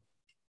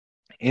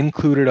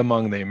 Included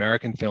among the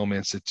American Film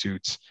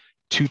Institute's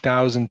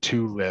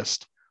 2002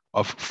 list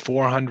of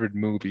 400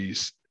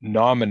 movies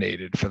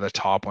nominated for the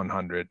top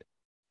 100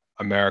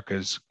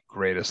 America's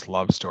greatest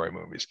love story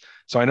movies.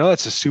 So I know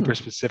that's a super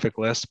specific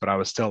list, but I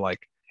was still like,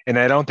 and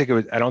I don't think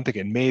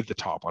it made the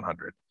top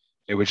 100.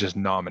 It was just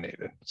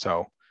nominated.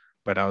 So,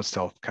 but I was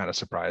still kind of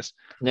surprised.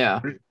 Yeah.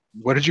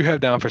 What did you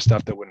have down for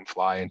stuff that wouldn't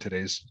fly in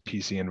today's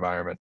PC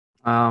environment?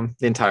 The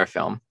entire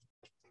film.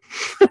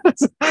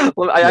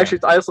 I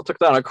also took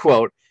down a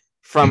quote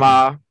from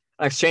an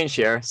exchange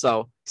here.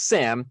 So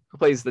Sam, who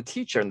plays the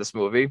teacher in this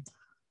movie,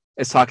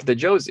 is talking to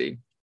Josie.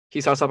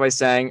 He starts off by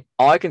saying,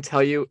 "All I can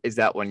tell you is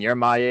that when you're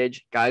my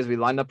age, guys, we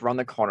lined up around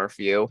the corner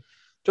for you."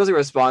 Josie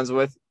responds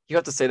with, "You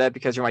have to say that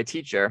because you're my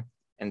teacher."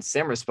 And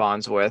Sam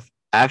responds with,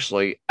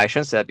 "Actually, I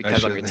shouldn't say that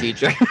because I'm your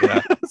teacher."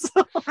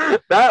 So,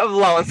 that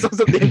alone sums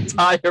up the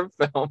entire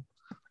film.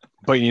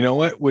 But you know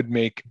what would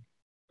make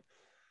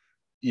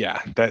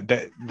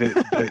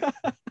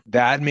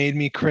that made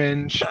me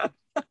cringe.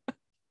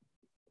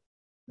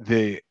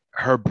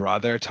 Her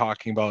brother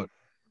talking about,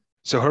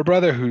 so her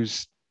brother,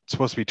 who's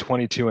supposed to be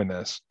 22 in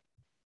this,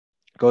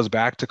 goes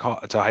back to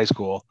high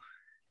school,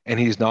 and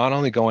he's not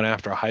only going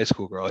after a high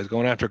school girl, he's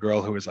going after a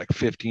girl who is like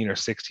 15 or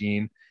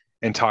 16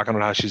 and talking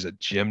about how she's a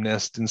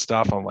gymnast and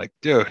stuff. I'm like,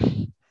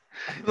 dude.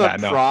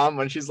 Prom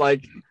when she's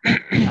like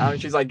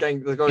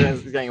getting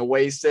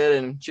wasted,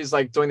 and she's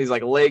like doing these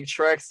like leg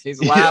tricks. He's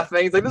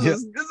laughing. He's like, this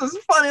is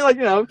funny. Like,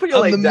 put your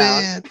leg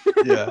down.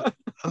 Yeah,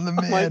 I'm the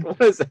man. Like,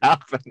 what is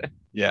happening?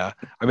 Yeah,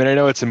 I mean, I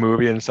know it's a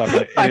movie and stuff.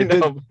 But I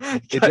know.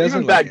 It doesn't.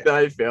 Even back then,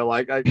 I feel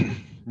like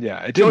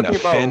yeah, it didn't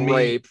offend me.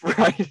 Rape,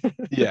 right?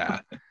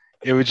 Yeah,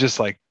 it was just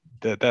like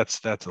that's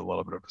a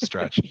little bit of a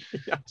stretch.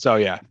 Yeah. So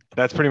yeah,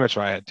 that's pretty much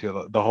what I had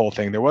too. The whole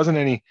thing. There wasn't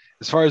any,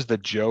 as far as the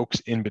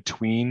jokes in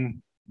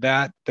between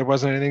that, there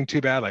wasn't anything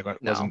too bad. Like, it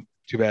wasn't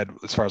too bad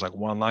as far as like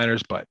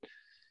one-liners, but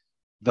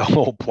the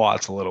whole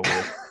plot's a little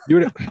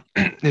weird.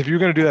 If you're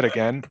gonna do that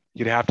again,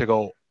 you'd have to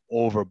go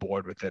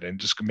overboard with it and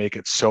just make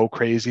it so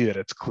crazy that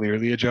it's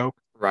clearly a joke.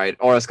 Right.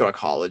 Or let's go to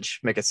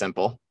college. Make it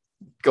simple.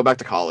 Go back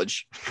to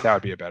college. That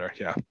would be a better,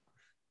 yeah.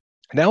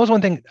 And that was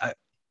one thing,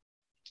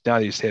 now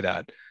that you say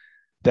that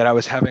I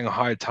was having a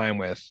hard time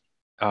with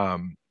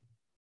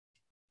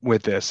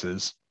this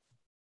is,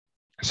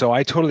 so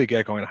I totally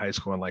get going to high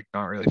school and like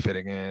not really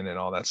fitting in and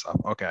all that stuff.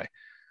 Okay.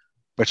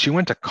 But she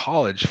went to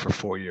college for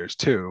 4 years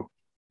too.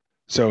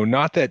 So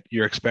not that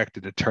you're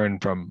expected to turn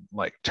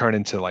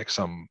into like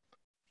some,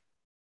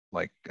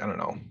 like, I don't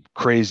know,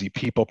 crazy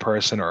people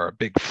person or a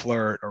big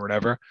flirt or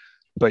whatever,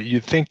 but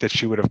you'd think that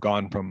she would have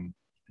gone from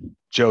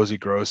Josie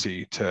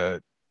Grossi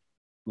to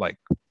like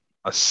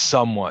a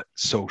somewhat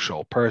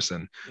social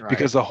person, Right.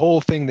 Because the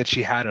whole thing that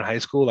she had in high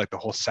school, like the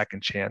whole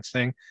second chance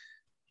thing,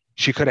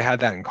 she could have had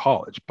that in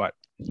college, but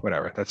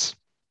whatever. That's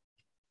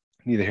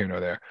neither here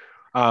nor there.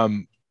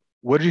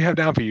 What did you have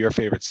down for your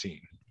favorite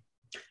scene?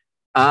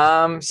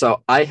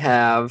 So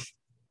I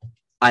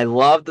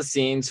love the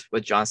scenes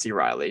with John C.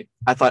 Reilly.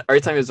 I thought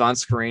every time he was on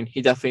screen,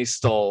 he definitely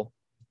stole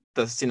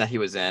the scene that he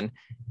was in.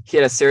 He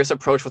had a serious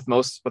approach with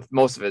most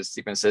of his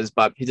sequences,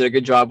 but he did a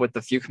good job with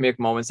the few comedic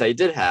moments that he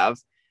did have,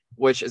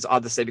 which is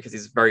odd to say because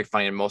he's very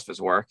funny in most of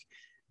his work.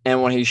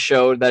 And when he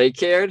showed that he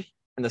cared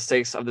and the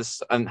stakes of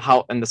this and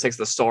the stakes of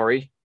the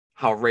story,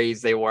 how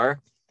raised they were,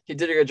 he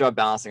did a good job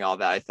balancing all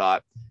that, I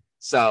thought.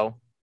 So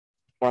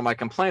one of my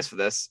complaints for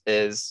this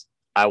is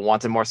I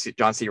wanted more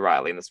John C.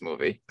 Reilly in this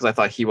movie because I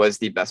thought he was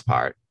the best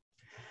part.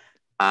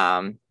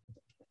 I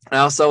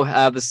also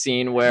have the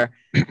scene where,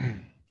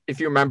 if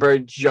you remember,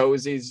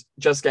 Josie's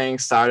just getting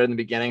started in the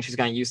beginning. She's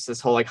getting used to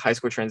this whole like high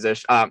school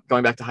transition,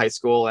 going back to high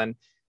school, and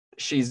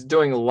she's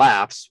doing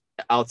laps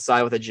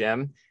outside with a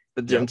gym.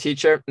 The gym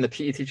teacher and the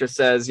PE teacher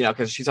says,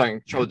 because she's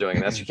having trouble doing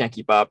this, she can't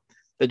keep up.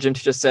 The gym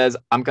teacher says,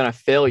 "I'm gonna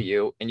fail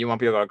you, and you won't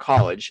be able to go to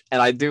college."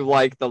 And I do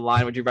like the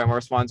line when Drew Barrymore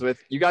responds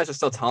with, "You guys are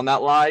still telling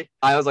that lie."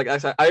 I was like,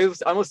 actually, I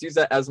almost used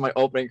that as my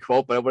opening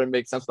quote, but it wouldn't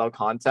make sense without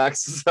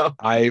context. So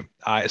I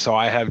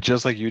have,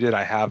 just like you did,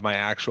 I have my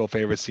actual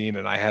favorite scene,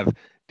 and I have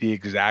the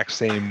exact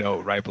same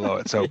note right below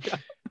it. So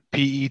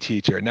PE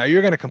teacher. Now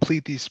you're going to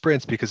complete these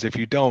sprints because if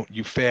you don't,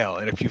 you fail.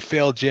 And if you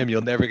fail gym,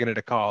 you'll never get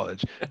into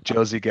college.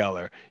 Josie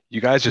Geller.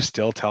 You guys are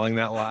still telling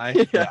that lie?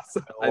 Yes,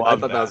 I love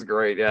thought that was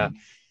great. Yeah,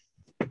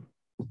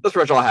 that's pretty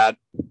much all I had.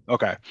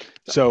 Okay.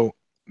 So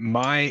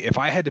if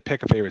I had to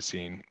pick a favorite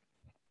scene,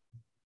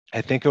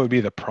 I think it would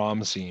be the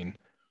prom scene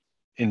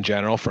in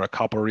general for a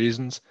couple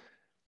reasons.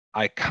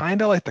 I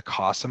kind of like the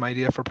costume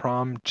idea for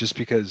prom just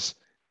because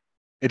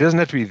it doesn't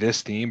have to be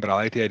this theme, but I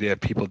like the idea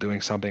of people doing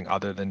something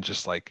other than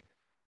just like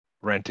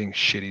renting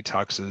shitty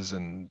tuxes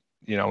and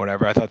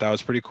whatever. I thought that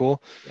was pretty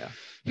cool. Yeah.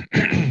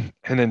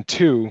 And then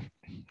 2,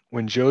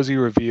 when Josie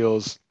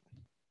reveals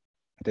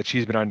that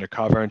she's been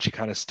undercover and she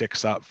kind of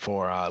sticks up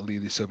for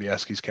Lily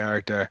Sobieski's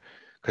character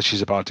because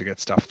she's about to get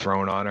stuff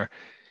thrown on her.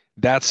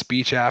 That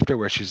speech after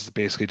where she's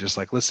basically just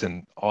like,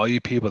 listen, all you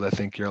people that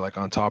think you're like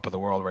on top of the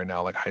world right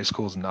now, like high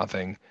school's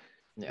nothing.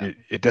 Yeah.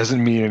 It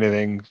doesn't mean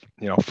anything.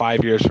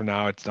 5 years from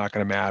now, it's not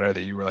going to matter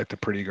that you were like the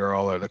pretty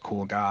girl or the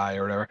cool guy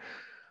or whatever.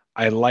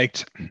 I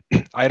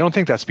don't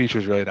think that speech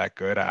was really that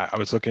good. I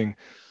was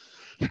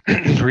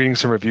reading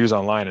some reviews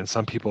online and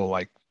some people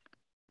like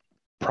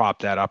prop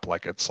that up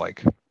like it's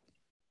like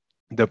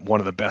one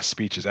of the best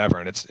speeches ever.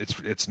 And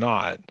it's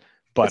not,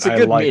 but it's a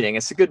good meeting.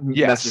 It's a good message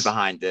Yes.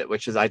 behind it,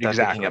 which is I definitely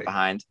Exactly. hang up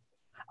behind.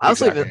 I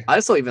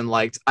also even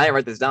liked, I didn't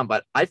write this down,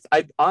 but I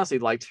honestly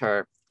liked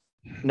her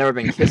never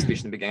been kissed speech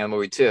in the beginning of the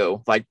movie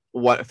too. Like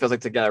what it feels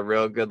like to get a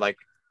real good, like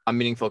a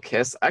meaningful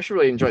kiss. I actually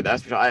really enjoyed that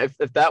speech.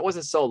 If that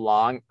wasn't so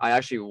long, I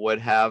actually would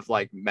have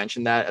like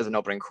mentioned that as an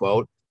opening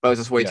quote, but it was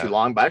just way too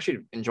long. But I actually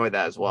enjoyed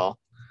that as well.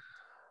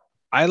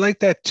 I like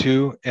that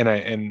too.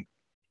 And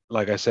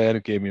like I said,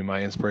 it gave me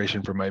my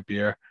inspiration for my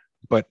beer,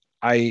 but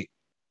I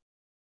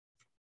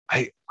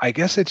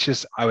guess it's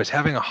just, I was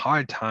having a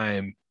hard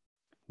time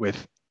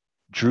with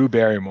Drew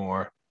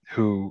Barrymore,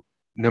 who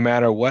no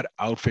matter what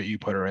outfit you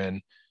put her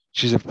in,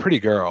 she's a pretty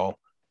girl.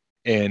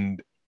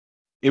 And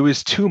it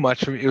was too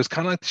much for me. It was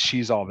kind of like the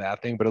She's All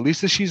That thing, but at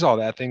least the She's All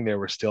That thing, they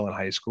were still in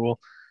high school.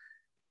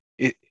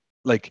 It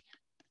like,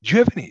 do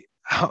you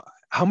have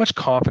how much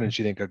confidence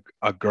do you think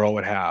a girl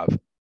would have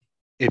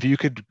if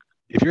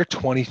you're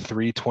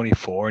 23,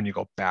 24 and you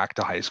go back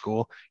to high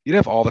school, you'd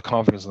have all the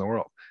confidence in the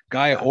world,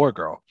 guy or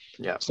girl.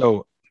 Yeah.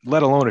 So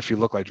let alone if you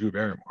look like Drew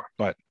Barrymore.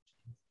 But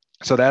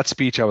so that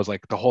speech, I was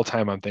like, the whole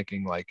time I'm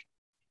thinking like,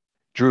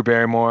 Drew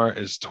Barrymore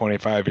is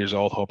 25 years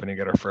old, hoping to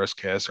get her first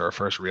kiss or her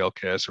first real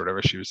kiss or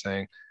whatever she was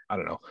saying. I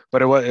don't know,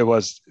 but it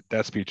was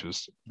that speech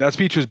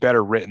was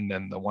better written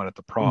than the one at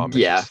the prom.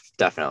 Yeah,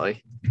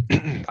 definitely.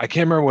 I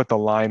can't remember what the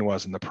line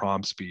was in the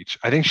prom speech.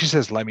 I think she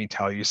says, "Let me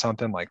tell you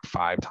something," like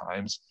 5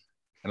 times,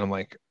 and I'm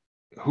like,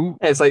 "Who?"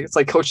 It's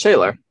like Coach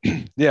Taylor.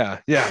 Yeah.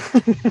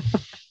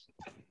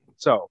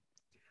 So,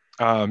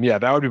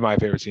 that would be my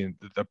favorite scene,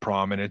 the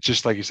prom. And it's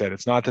just like you said,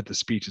 it's not that the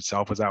speech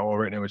itself was that well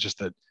written. It was just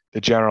the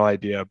general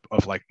idea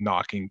of like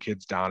knocking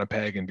kids down a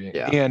peg and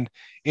being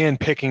and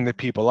picking the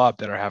people up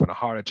that are having a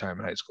harder time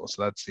in high school.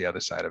 So that's the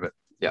other side of it.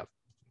 Yeah.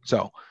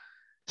 So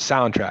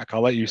soundtrack, I'll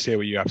let you say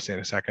what you have to say in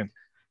a second.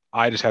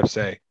 I just have to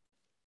say,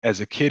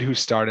 as a kid who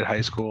started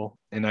high school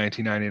in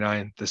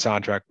 1999, the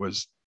soundtrack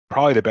was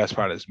probably the best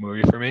part of this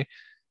movie for me.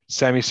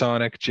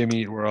 Semisonic,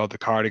 Jimmy Eat World, the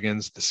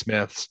Cardigans, the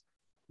Smiths,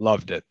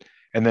 loved it.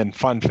 And then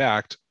fun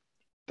fact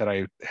that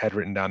I had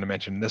written down to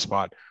mention in this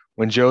spot,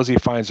 when Josie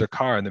finds her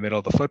car in the middle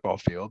of the football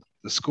field,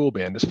 the school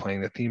band is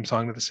playing the theme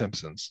song to The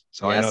Simpsons.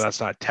 So yes. I know that's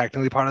not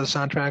technically part of the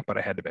soundtrack, but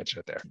I had to mention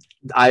it there.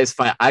 I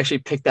actually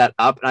picked that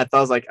up, and I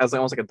thought it was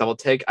almost like a double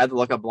take. I had to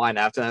look up line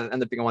after, and it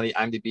ended up being one of the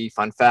IMDb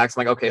fun facts.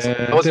 I'm like, okay, so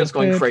I wasn't just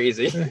going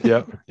crazy.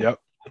 Yep.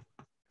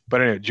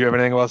 But anyway, do you have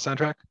anything about the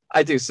soundtrack?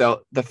 I do.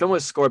 So the film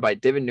was scored by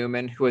David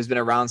Newman, who has been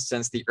around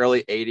since the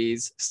early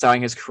 80s,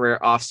 starting his career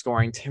off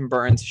scoring Tim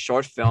Burton's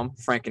short film,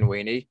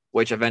 Frankenweenie,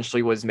 which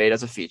eventually was made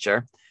as a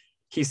feature.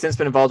 He's since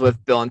been involved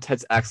with Bill and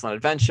Ted's Excellent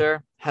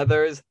Adventure,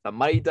 Heathers, The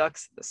Mighty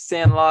Ducks, The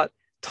Sandlot,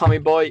 Tommy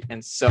Boy,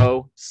 and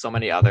so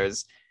many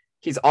others.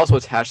 He's also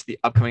attached to the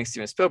upcoming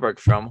Steven Spielberg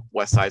film,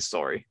 West Side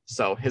Story.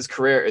 So his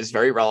career is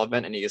very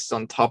relevant, and he is still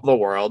on top of the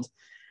world.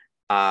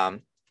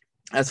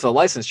 As for the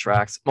licensed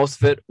tracks, most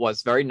of it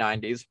was very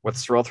 90s with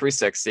Swirl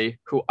 360,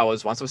 who I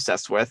was once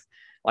obsessed with.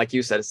 Like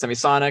you said,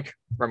 Semisonic,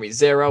 Remy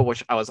Zero,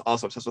 which I was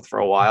also obsessed with for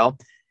a while,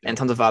 and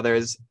tons of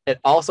others. It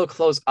also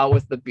closed out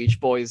with the Beach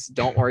Boys'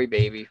 Don't Worry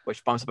Baby,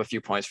 which bumps up a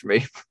few points for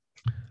me.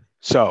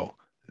 So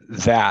I'm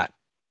glad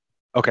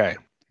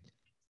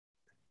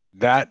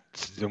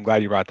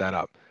you brought that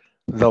up.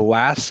 The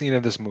last scene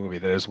of this movie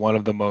that is one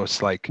of the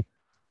most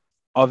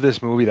of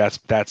this movie,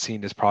 that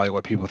scene is probably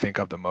what people think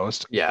of the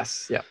most.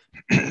 Yes. Yeah.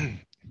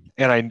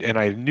 and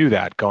I knew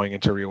that going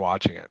into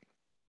rewatching it.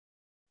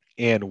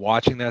 And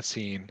watching that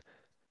scene,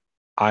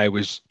 I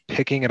was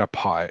picking it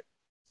apart,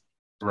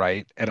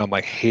 right? And I'm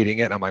like hating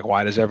it. I'm like,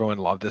 why does everyone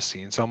love this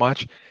scene so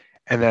much?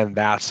 And then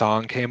that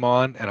song came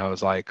on, and I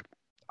was like,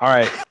 all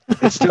right,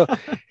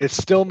 it's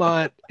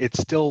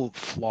still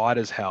flawed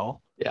as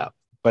hell. Yeah.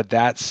 But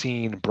that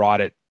scene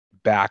brought it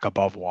back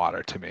above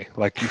water to me.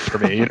 Like for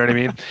me, you know what I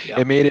mean? Yeah.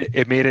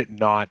 It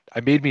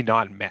made me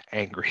not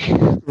angry.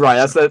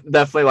 Right.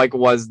 Definitely like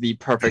was the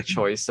perfect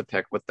choice to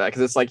pick with that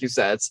because it's like you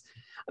said, it's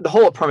the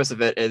whole premise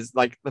of it is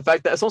like the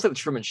fact that it's almost like the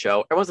Truman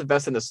Show. Everyone's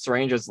invested in the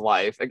stranger's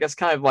life. It gets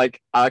kind of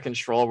like out of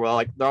control. Where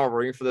like they're all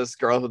rooting for this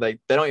girl who they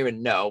don't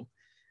even know.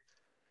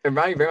 It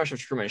reminded me very much of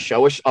Truman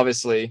Show, which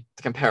obviously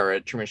to compare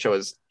it, Truman Show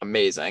is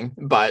amazing.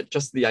 But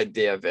just the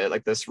idea of it,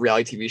 like this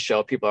reality TV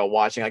show, people are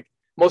watching. Like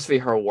mostly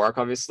her work,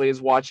 obviously,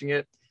 is watching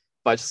it.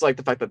 But just like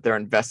the fact that they're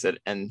invested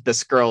in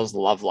this girl's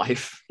love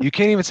life. You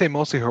can't even say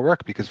mostly her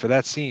work because for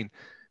that scene,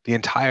 the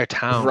entire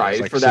town right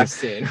was like for that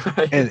scene.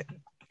 Right? And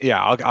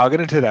yeah, I'll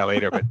get into that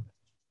later. But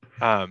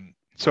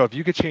so if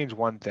you could change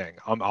one thing,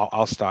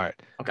 I'll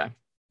start. Okay.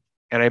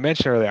 And I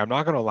mentioned earlier, I'm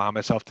not going to allow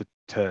myself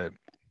to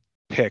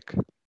pick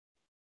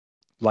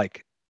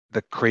like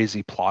the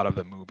crazy plot of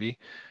the movie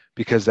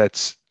because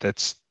that's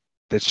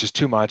just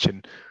too much.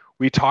 And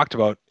we talked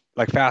about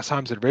like Fast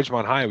Times at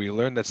Ridgemont High. We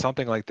learned that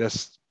something like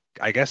this,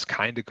 I guess,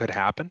 kind of could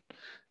happen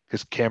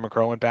because Cameron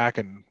Crowe went back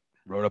and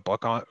wrote a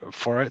book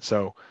for it.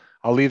 So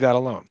I'll leave that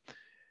alone.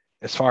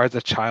 As far as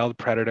the child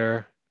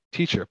predator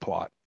teacher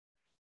plot,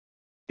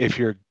 if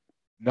you're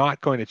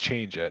not going to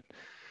change it,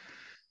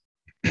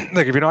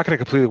 like if you're not going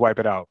to completely wipe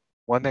it out,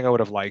 one thing I would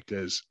have liked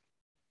is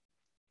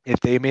if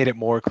they made it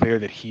more clear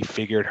that he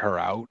figured her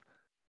out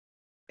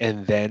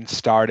and then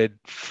started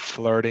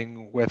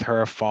flirting with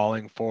her,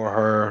 falling for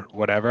her,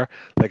 whatever.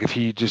 Like if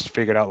he just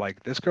figured out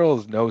like this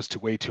girl knows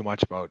way too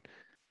much about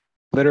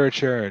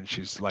literature and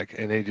she's like,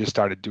 and they just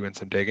started doing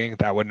some digging,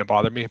 that wouldn't have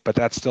bothered me, but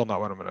that's still not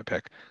what I'm going to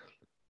pick.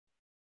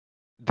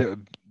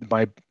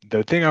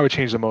 The thing I would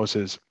change the most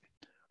is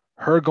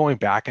her going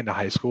back into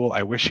high school.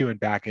 I wish she went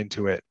back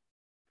into it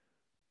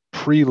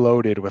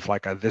preloaded with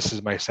like a this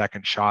is my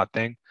second shot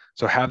thing.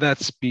 So have that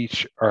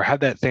speech or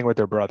have that thing with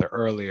her brother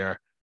earlier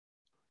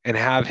and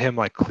have him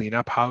like clean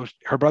up how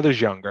her brother's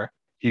younger.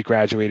 He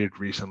graduated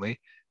recently.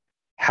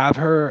 Have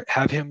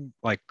him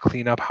like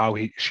clean up how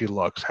she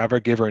looks. Have her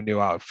give her a new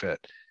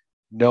outfit.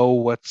 Know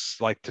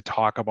what's like to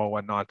talk about,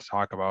 what not to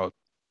talk about.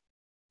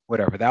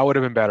 Whatever. That would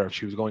have been better if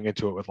she was going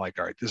into it with like,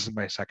 all right, this is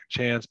my second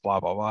chance, blah,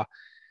 blah, blah.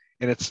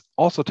 And it's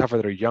also tougher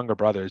that her younger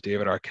brother is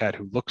David Arquette,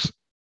 who looks,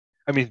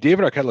 I mean,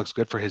 David Arquette looks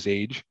good for his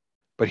age,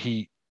 but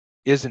he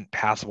isn't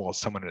passable as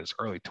someone in his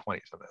early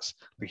 20s in this.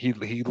 Like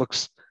he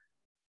looks,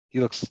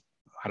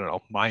 I don't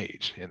know, my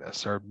age in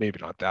this, or maybe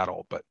not that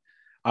old, but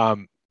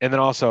and then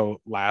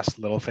also last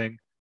little thing,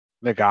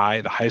 the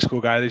high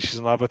school guy that she's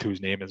in love with,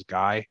 whose name is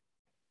Guy.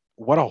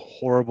 What a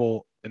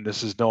horrible, and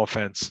this is no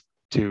offense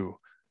to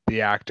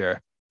the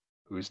actor,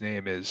 whose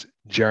name is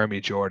Jeremy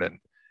Jordan.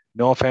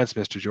 No offense,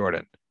 Mr.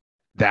 Jordan.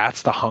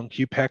 That's the hunk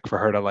you pick for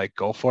her to like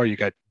go for. You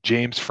got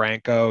James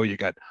Franco, you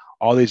got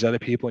all these other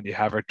people, and you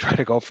have her try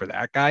to go for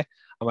that guy.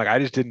 I'm like, I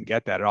just didn't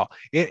get that at all.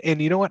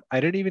 And you know what? I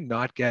did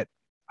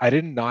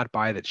not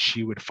buy that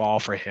she would fall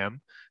for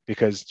him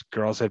because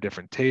girls have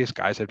different tastes,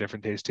 guys have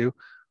different tastes too.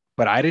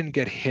 But I didn't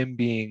get him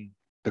being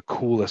the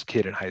coolest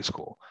kid in high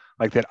school.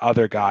 Like that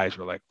other guys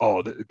were like,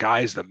 oh, the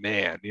guy's the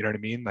man. You know what I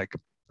mean? Like,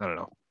 I don't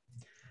know.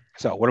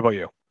 So what about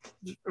you?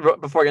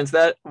 Before I get into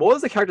that, what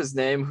was the character's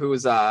name who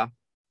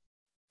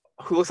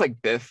looks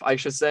like Biff, I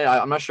should say.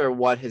 I'm not sure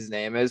what his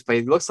name is, but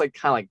he looks like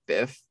kind of like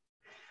Biff.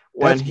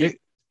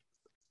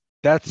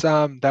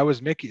 That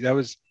was Mickey. That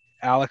was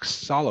Alex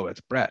Solowitz,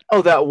 Brett.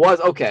 Oh, that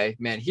was okay,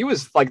 man. He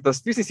was like the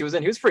few scenes he was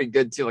in. He was pretty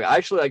good too. Like I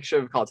actually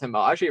should have called him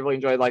out. I actually really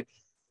enjoyed like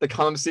the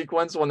condom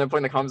sequence when they're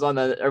putting the condoms on.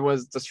 That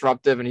everyone's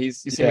disruptive and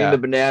he's eating the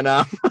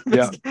banana.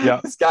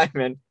 This guy,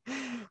 man.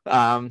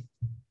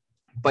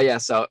 But yeah,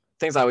 so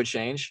things I would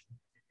change.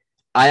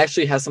 I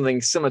actually had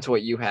something similar to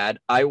what you had.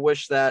 I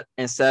wish that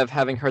instead of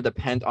having her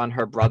depend on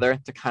her brother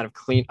to kind of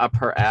clean up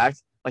her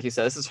act, like you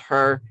said, this is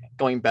her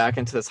going back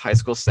into this high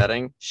school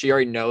setting. She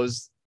already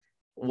knows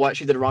what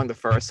she did wrong the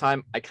first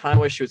time. I kind of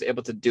wish she was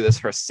able to do this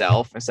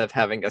herself instead of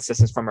having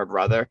assistance from her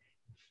brother.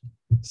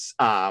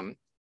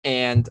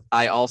 And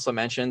I also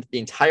mentioned the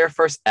entire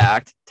first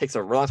act takes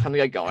a real long time to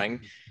get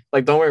going.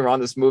 Like, don't get me wrong,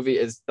 this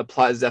movie the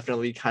plot is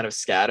definitely kind of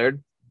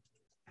scattered.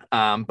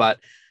 But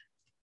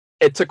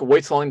it took way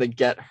too long to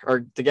get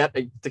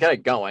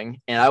it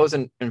going, and I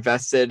wasn't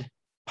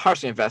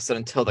partially invested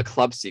until the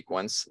club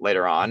sequence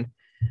later on.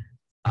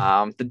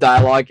 The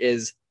dialogue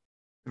is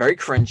very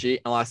cringy,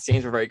 and a lot of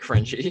scenes were very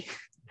cringy,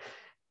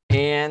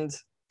 and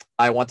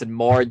I wanted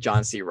more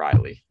John C.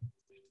 Reilly.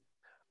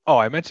 Oh,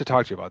 I meant to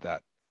talk to you about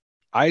that.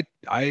 I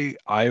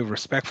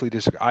respectfully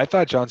disagree. I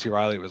thought John C.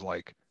 Reilly was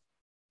like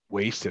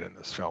wasted in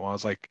this film. I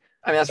was like,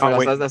 I mean,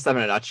 that's them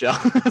in a nutshell.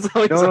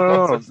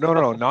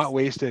 No, not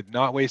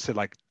wasted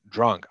like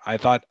drunk. I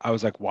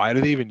was like, why do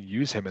they even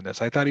use him in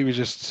this? I thought he was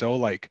just so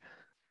like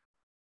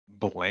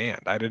bland.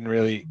 I don't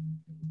know.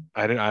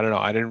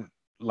 I didn't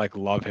like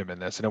love him in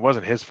this, and it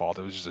wasn't his fault.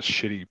 It was just a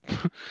shitty.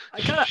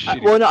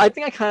 I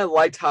think I kind of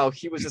liked how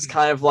he was just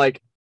kind of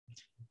like,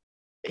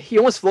 he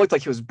almost looked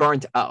like he was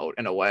burnt out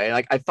in a way.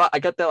 Like I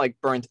got that like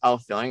burnt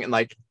out feeling, and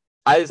like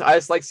I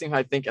just like seeing him,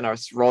 I think, in a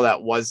role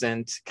that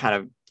wasn't kind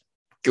of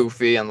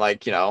goofy and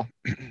like,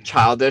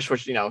 childish,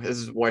 which,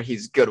 is where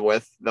he's good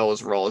with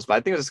those roles. But I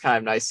think it was just kind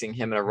of nice seeing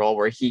him in a role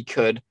where he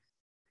could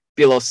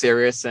be a little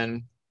serious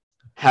and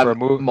have For a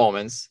move,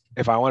 moments.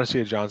 if I want to see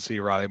a John C.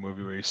 Reilly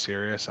movie where he's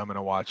serious, I'm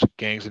gonna watch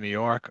Gangs of New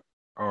York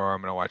or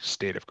I'm gonna watch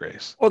State of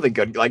Grace. Or the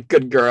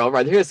Good Girl,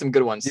 right? Here's some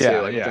good ones too,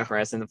 Yeah, like yeah. Jennifer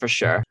Aniston for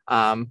sure.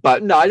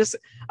 But no,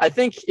 I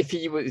think if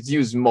he was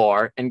used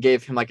more and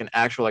gave him like an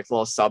actual like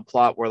little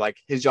subplot where like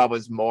his job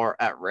was more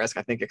at risk,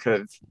 I think it could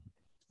have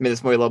made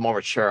this movie a little more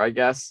mature, I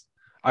guess.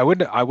 I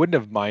wouldn't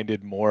have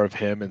minded more of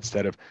him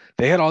instead of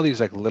they had all these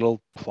like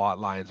little plot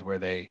lines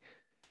where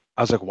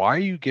I was like, why are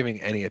you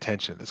giving any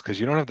attention to this? Because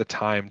you don't have the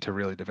time to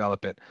really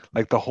develop it.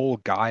 Like the whole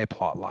guy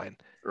plot line.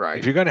 Right.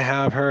 If you're gonna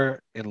have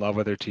her in love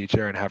with her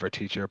teacher and have her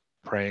teacher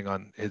preying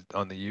on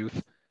the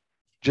youth,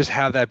 just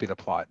have that be the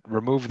plot.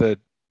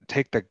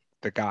 Take the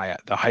guy,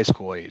 the high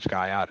school age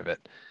guy out of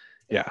it.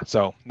 Yeah.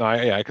 So no,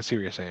 I can see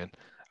what you're saying.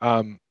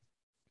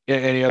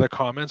 Any other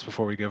comments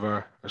before we give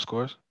our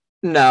scores?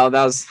 No,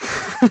 that was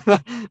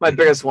my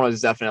biggest one was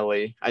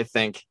definitely, I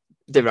think,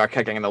 David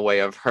Arquette getting in the way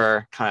of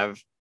her kind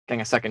of getting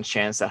a second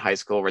chance at high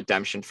school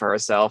redemption for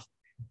herself.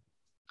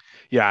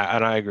 Yeah,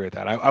 and I agree with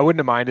that. I wouldn't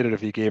have minded it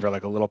if he gave her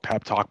like a little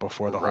pep talk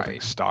before the whole thing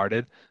Right.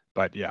 started.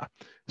 But yeah.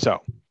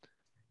 So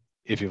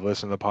if you've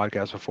listened to the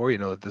podcast before, you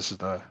know that this is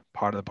the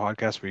part of the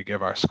podcast where we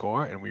give our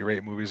score and we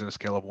rate movies on a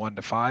scale of 1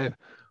 to 5.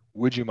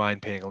 Would you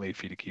mind paying a late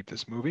fee to keep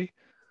this movie?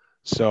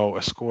 So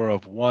a score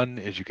of 1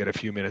 is you get a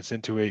few minutes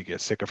into it, you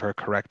get sick of her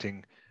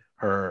correcting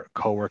her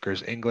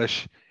coworker's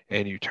English,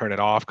 and you turn it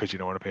off because you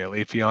don't want to pay a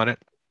late fee on it.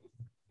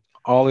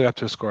 All the way up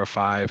to a score of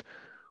 5,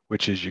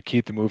 which is you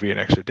keep the movie an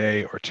extra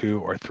day or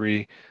 2 or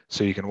 3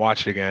 so you can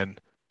watch it again,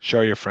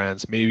 show your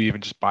friends, maybe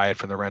even just buy it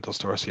from the rental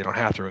store so you don't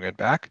have to bring it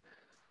back.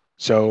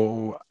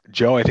 So,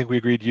 Joe, I think we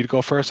agreed you'd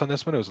go first on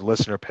this one. It was a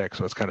listener pick,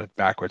 so it's kind of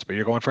backwards, but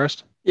you're going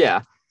first?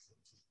 Yeah.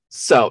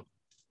 So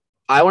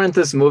I went into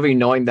this movie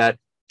knowing that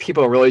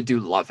people really do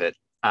love it.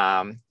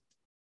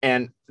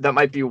 And that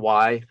might be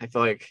why I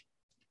feel like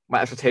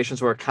my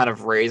expectations were kind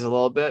of raised a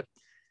little bit.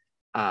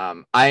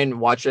 I didn't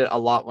watch it a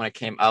lot when it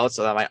came out,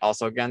 so that might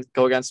also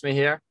go against me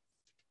here.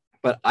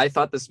 But I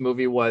thought this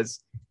movie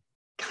was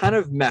kind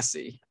of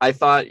messy. I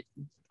thought,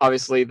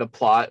 obviously, the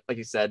plot, like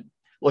you said,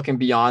 looking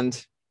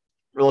beyond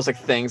realistic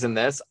things in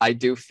this, I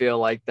do feel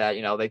like that,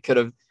 they could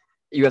have,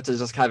 you have to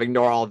just kind of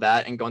ignore all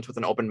that and go into with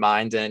an open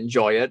mind and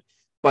enjoy it.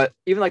 But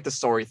even like the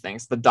story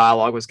things, the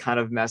dialogue was kind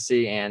of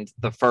messy and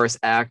the first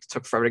act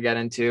took forever to get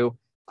into.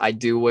 I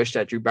do wish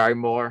that Drew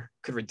Barrymore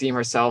could redeem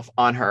herself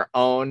on her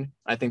own.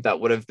 I think that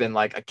would have been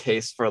like a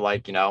case for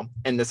like,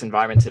 in this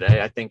environment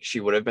today, I think she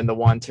would have been the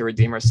one to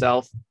redeem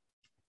herself.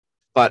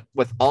 But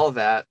with all of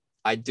that,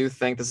 I do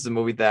think this is a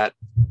movie that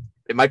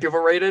it might be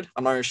overrated.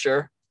 I'm not even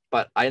sure,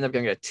 but I ended up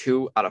giving it a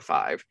 2 out of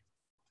 5.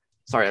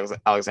 Sorry,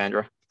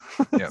 Alexandra.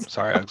 Yeah,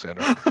 sorry,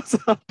 Alexandra.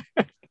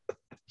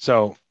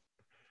 So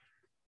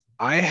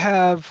I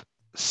have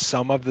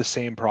some of the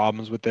same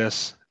problems with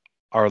this,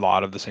 or a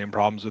lot of the same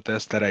problems with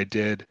this that I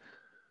did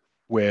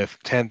with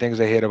 10 Things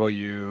I Hate About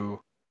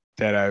You,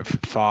 that I've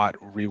thought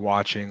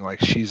rewatching, like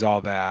She's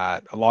All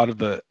That, a lot of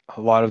the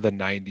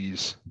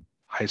 90s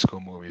high school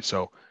movies.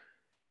 So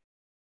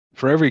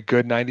for every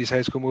good 90s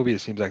high school movie,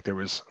 it seems like there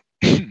was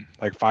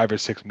like 5 or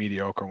 6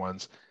 mediocre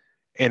ones.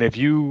 And if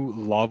you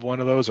love one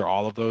of those or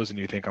all of those and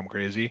you think I'm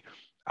crazy,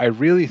 I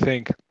really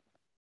think,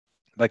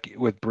 like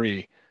with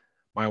Brie,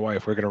 my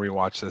wife, we're gonna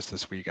rewatch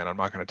this weekend. I'm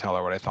not gonna tell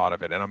her what I thought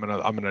of it, and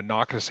I'm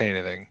not gonna say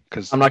anything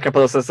because I'm not gonna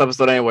post this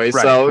episode anyway.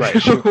 right, So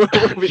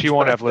right. She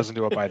won't have listened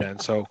to it by then.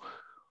 So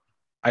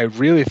I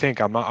really think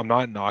I'm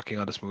not knocking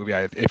on this movie.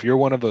 If you're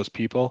one of those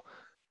people,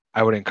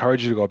 I would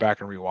encourage you to go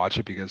back and rewatch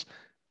it because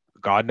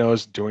God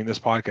knows, doing this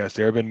podcast,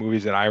 there have been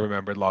movies that I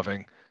remembered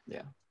loving.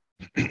 Yeah.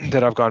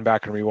 That I've gone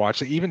back and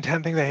rewatched. Even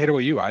 10 Things I Hate About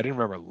You, I didn't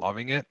remember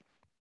loving it,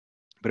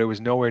 but it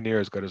was nowhere near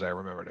as good as I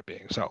remembered it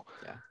being. So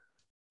yeah.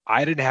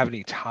 I didn't have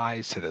any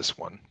ties to this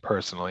one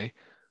personally,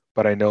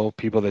 but I know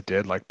people that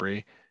did, like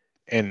Brie.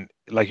 And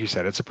like you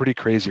said, it's a pretty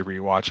crazy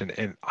rewatch.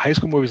 And high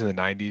school movies in the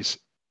 90s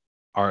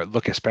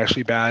look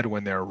especially bad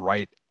when they're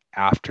right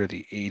after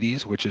the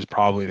 80s, which is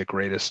probably the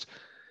greatest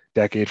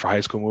decade for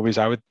high school movies,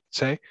 I would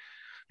say.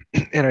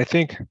 And I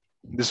think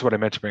this is what I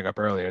meant to bring up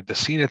earlier. The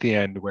scene at the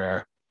end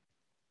where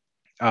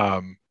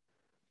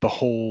the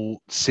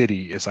whole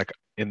city is like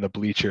in the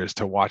bleachers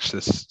to watch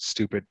this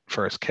stupid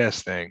first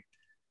kiss thing.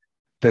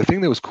 The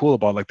thing that was cool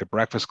about like the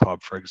Breakfast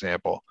Club, for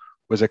example,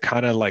 was it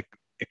kind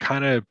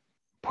of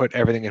put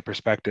everything in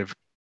perspective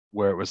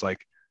where it was like,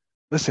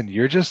 listen,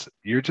 you're just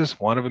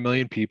one of a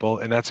million people,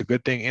 and that's a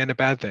good thing and a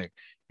bad thing.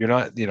 You're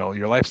not,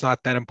 your life's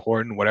not that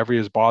important. Whatever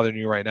is bothering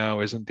you right now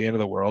isn't the end of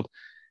the world.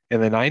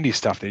 In the 90s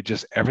stuff,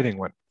 everything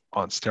went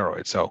on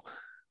steroids. So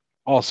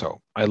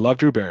also, I love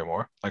Drew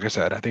Barrymore. Like I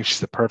said, I think she's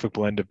the perfect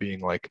blend of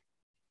being like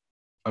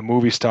a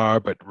movie star,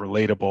 but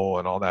relatable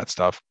and all that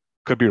stuff.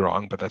 Could be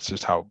wrong, but that's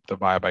just how the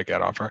vibe I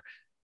get off her.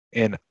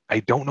 And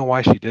I don't know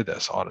why she did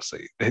this,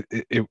 honestly.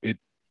 It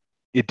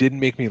didn't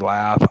make me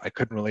laugh. I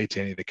couldn't relate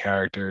to any of the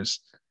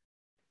characters.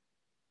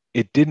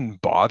 it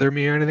didn't bother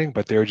me or anything,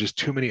 but there are just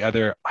too many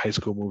other high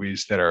school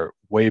movies that are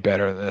way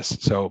better than this.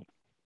 So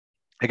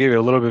I gave it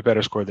a little bit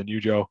better score than you,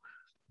 Joe.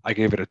 I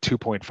gave it a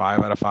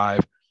 2.5 out of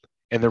 5.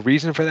 And the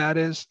reason for that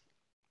is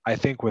I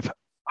think with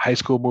high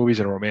school movies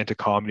and romantic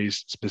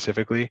comedies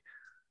specifically,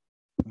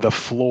 the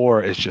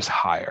floor is just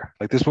higher.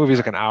 Like this movie is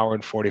like an hour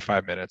and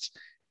 45 minutes.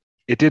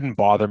 It didn't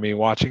bother me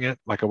watching it.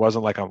 Like it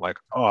wasn't like I'm like,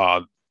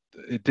 oh,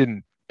 it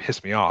didn't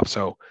piss me off.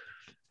 So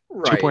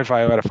Right.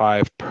 2.5 out of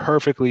 5,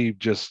 perfectly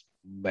just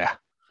meh.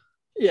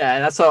 Yeah,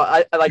 and that's how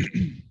I like.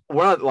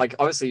 We're not like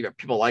obviously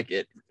people like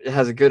it. It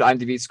has a good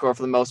IMDb score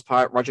for the most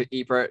part. Roger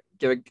Ebert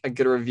give a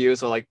good review,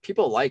 so like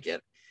people like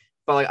it.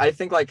 But like I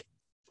think like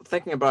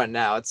thinking about it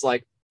now, it's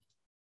like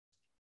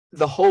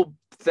the whole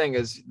thing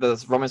is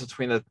the romance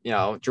between the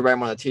Drew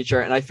Barrymore and the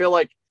teacher, and I feel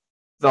like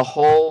the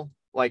whole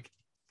like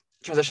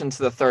transition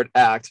to the third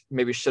act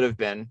maybe should have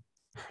been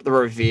the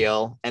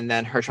reveal and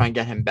then her trying to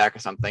get him back or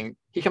something.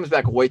 He comes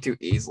back way too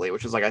easily,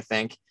 which is like I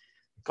think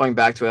going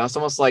back to it, it's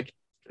almost like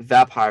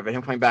that part of it,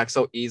 him coming back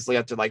so easily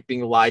after like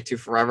being lied to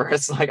forever.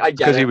 It's like I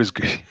get Because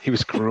it. he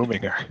was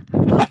grooming her.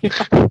 Like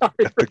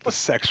the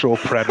sexual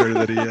predator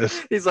that he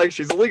is. He's like,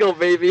 she's legal,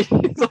 baby.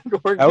 He's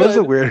like, we're That was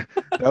good.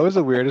 that was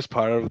the weirdest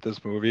part of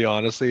this movie,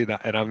 honestly.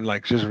 And I'm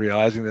like just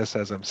realizing this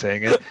as I'm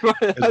saying it.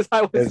 As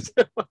I was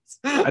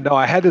I know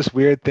I had this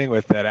weird thing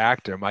with that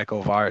actor,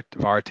 Michael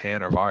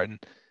Vartan or Vartan,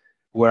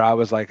 where I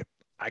was like,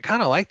 I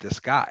kind of like this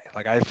guy.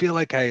 Like I feel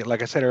like I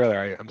said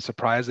earlier, I'm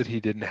surprised that he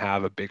didn't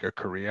have a bigger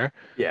career.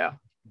 Yeah.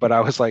 But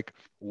I was like,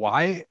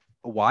 why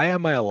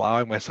am I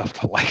allowing myself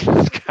to like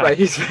this guy? Right.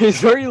 He's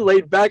very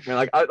laid back, man.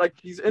 Like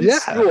he's in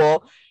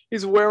school.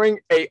 He's wearing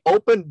a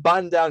open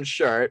button-down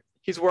shirt.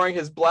 He's wearing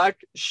his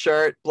black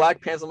shirt, black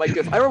pants. I'm like, dude,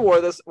 if I ever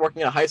wore this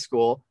working in a high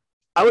school,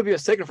 I would be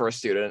mistaken for a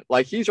student.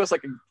 Like he's dressed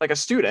like a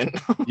student.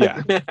 Like,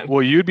 Yeah. man.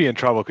 Well, you'd be in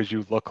trouble because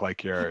you look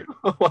like you're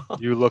Well,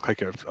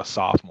 a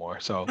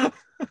sophomore. So,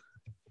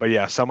 but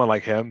yeah, someone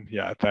like him,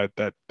 yeah,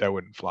 that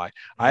wouldn't fly.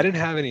 I didn't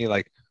have any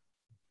like.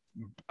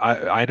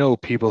 I know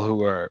people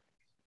who are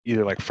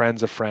either like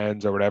friends of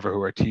friends or whatever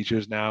who are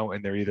teachers now,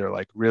 and they're either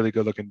like really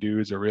good looking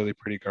dudes or really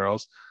pretty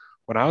girls.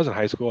 When I was in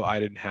high school,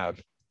 I didn't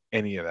have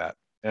any of that,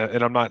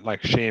 and I'm not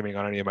like shaming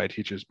on any of my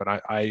teachers, but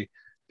I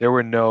there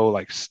were no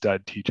like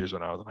stud teachers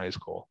when I was in high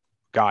school,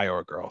 guy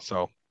or girl.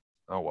 So,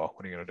 oh well,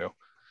 what are you gonna do?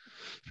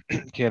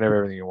 You can't have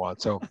everything you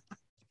want. So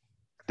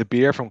the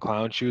beer from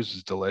Clown Shoes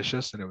is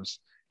delicious, and it was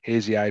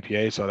hazy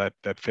IPA, so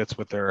that fits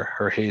with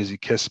her hazy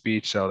kiss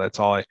speech. So that's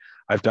all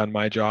I've done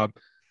my job.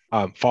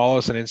 Follow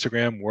us on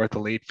Instagram, Worth a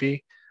Late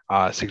Fee.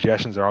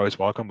 Suggestions are always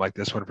welcome, like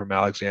this one from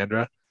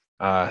Alexandra.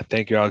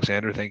 Thank you,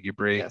 Alexandra. Thank you,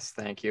 Bree. yes,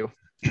 thank you.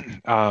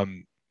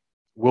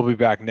 We'll be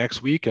back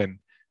next week, and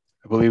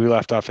I believe we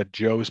left off at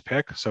Joe's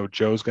pick. So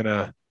Joe's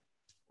gonna.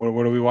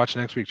 What are we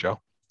watching next week, Joe?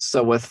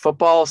 So with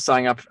football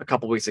signing up a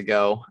couple weeks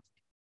ago,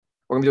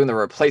 we're gonna be doing The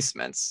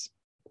Replacements,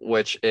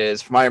 which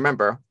is, from what I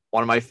remember,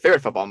 one of my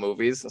favorite football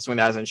movies. Assuming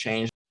that hasn't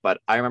changed, but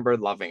I remember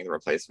loving The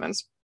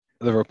Replacements.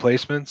 The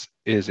Replacements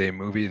is a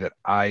movie that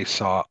I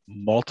saw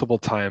multiple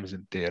times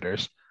in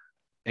theaters,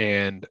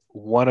 and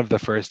one of the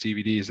first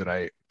DVDs that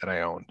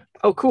I owned.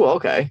 Oh, cool.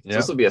 Okay, so Yeah.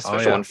 this will be a Oh,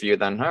 special yeah. one for you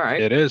then. All right.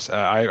 It is.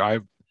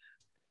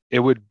 It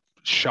would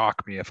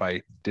shock me if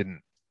I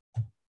didn't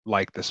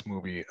like this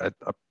movie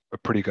a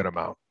pretty good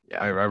amount. Yeah.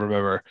 I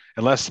remember,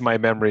 unless my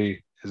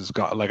memory is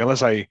gone, like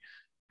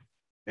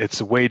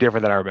it's way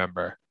different than I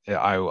remember. Yeah,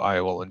 I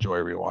will enjoy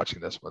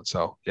rewatching this one.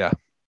 So yeah.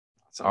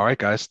 So, All right,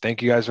 guys.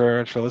 Thank you guys very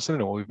much for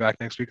listening, and we'll be back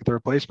next week with The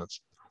Replacements.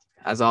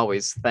 as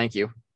always, thank you.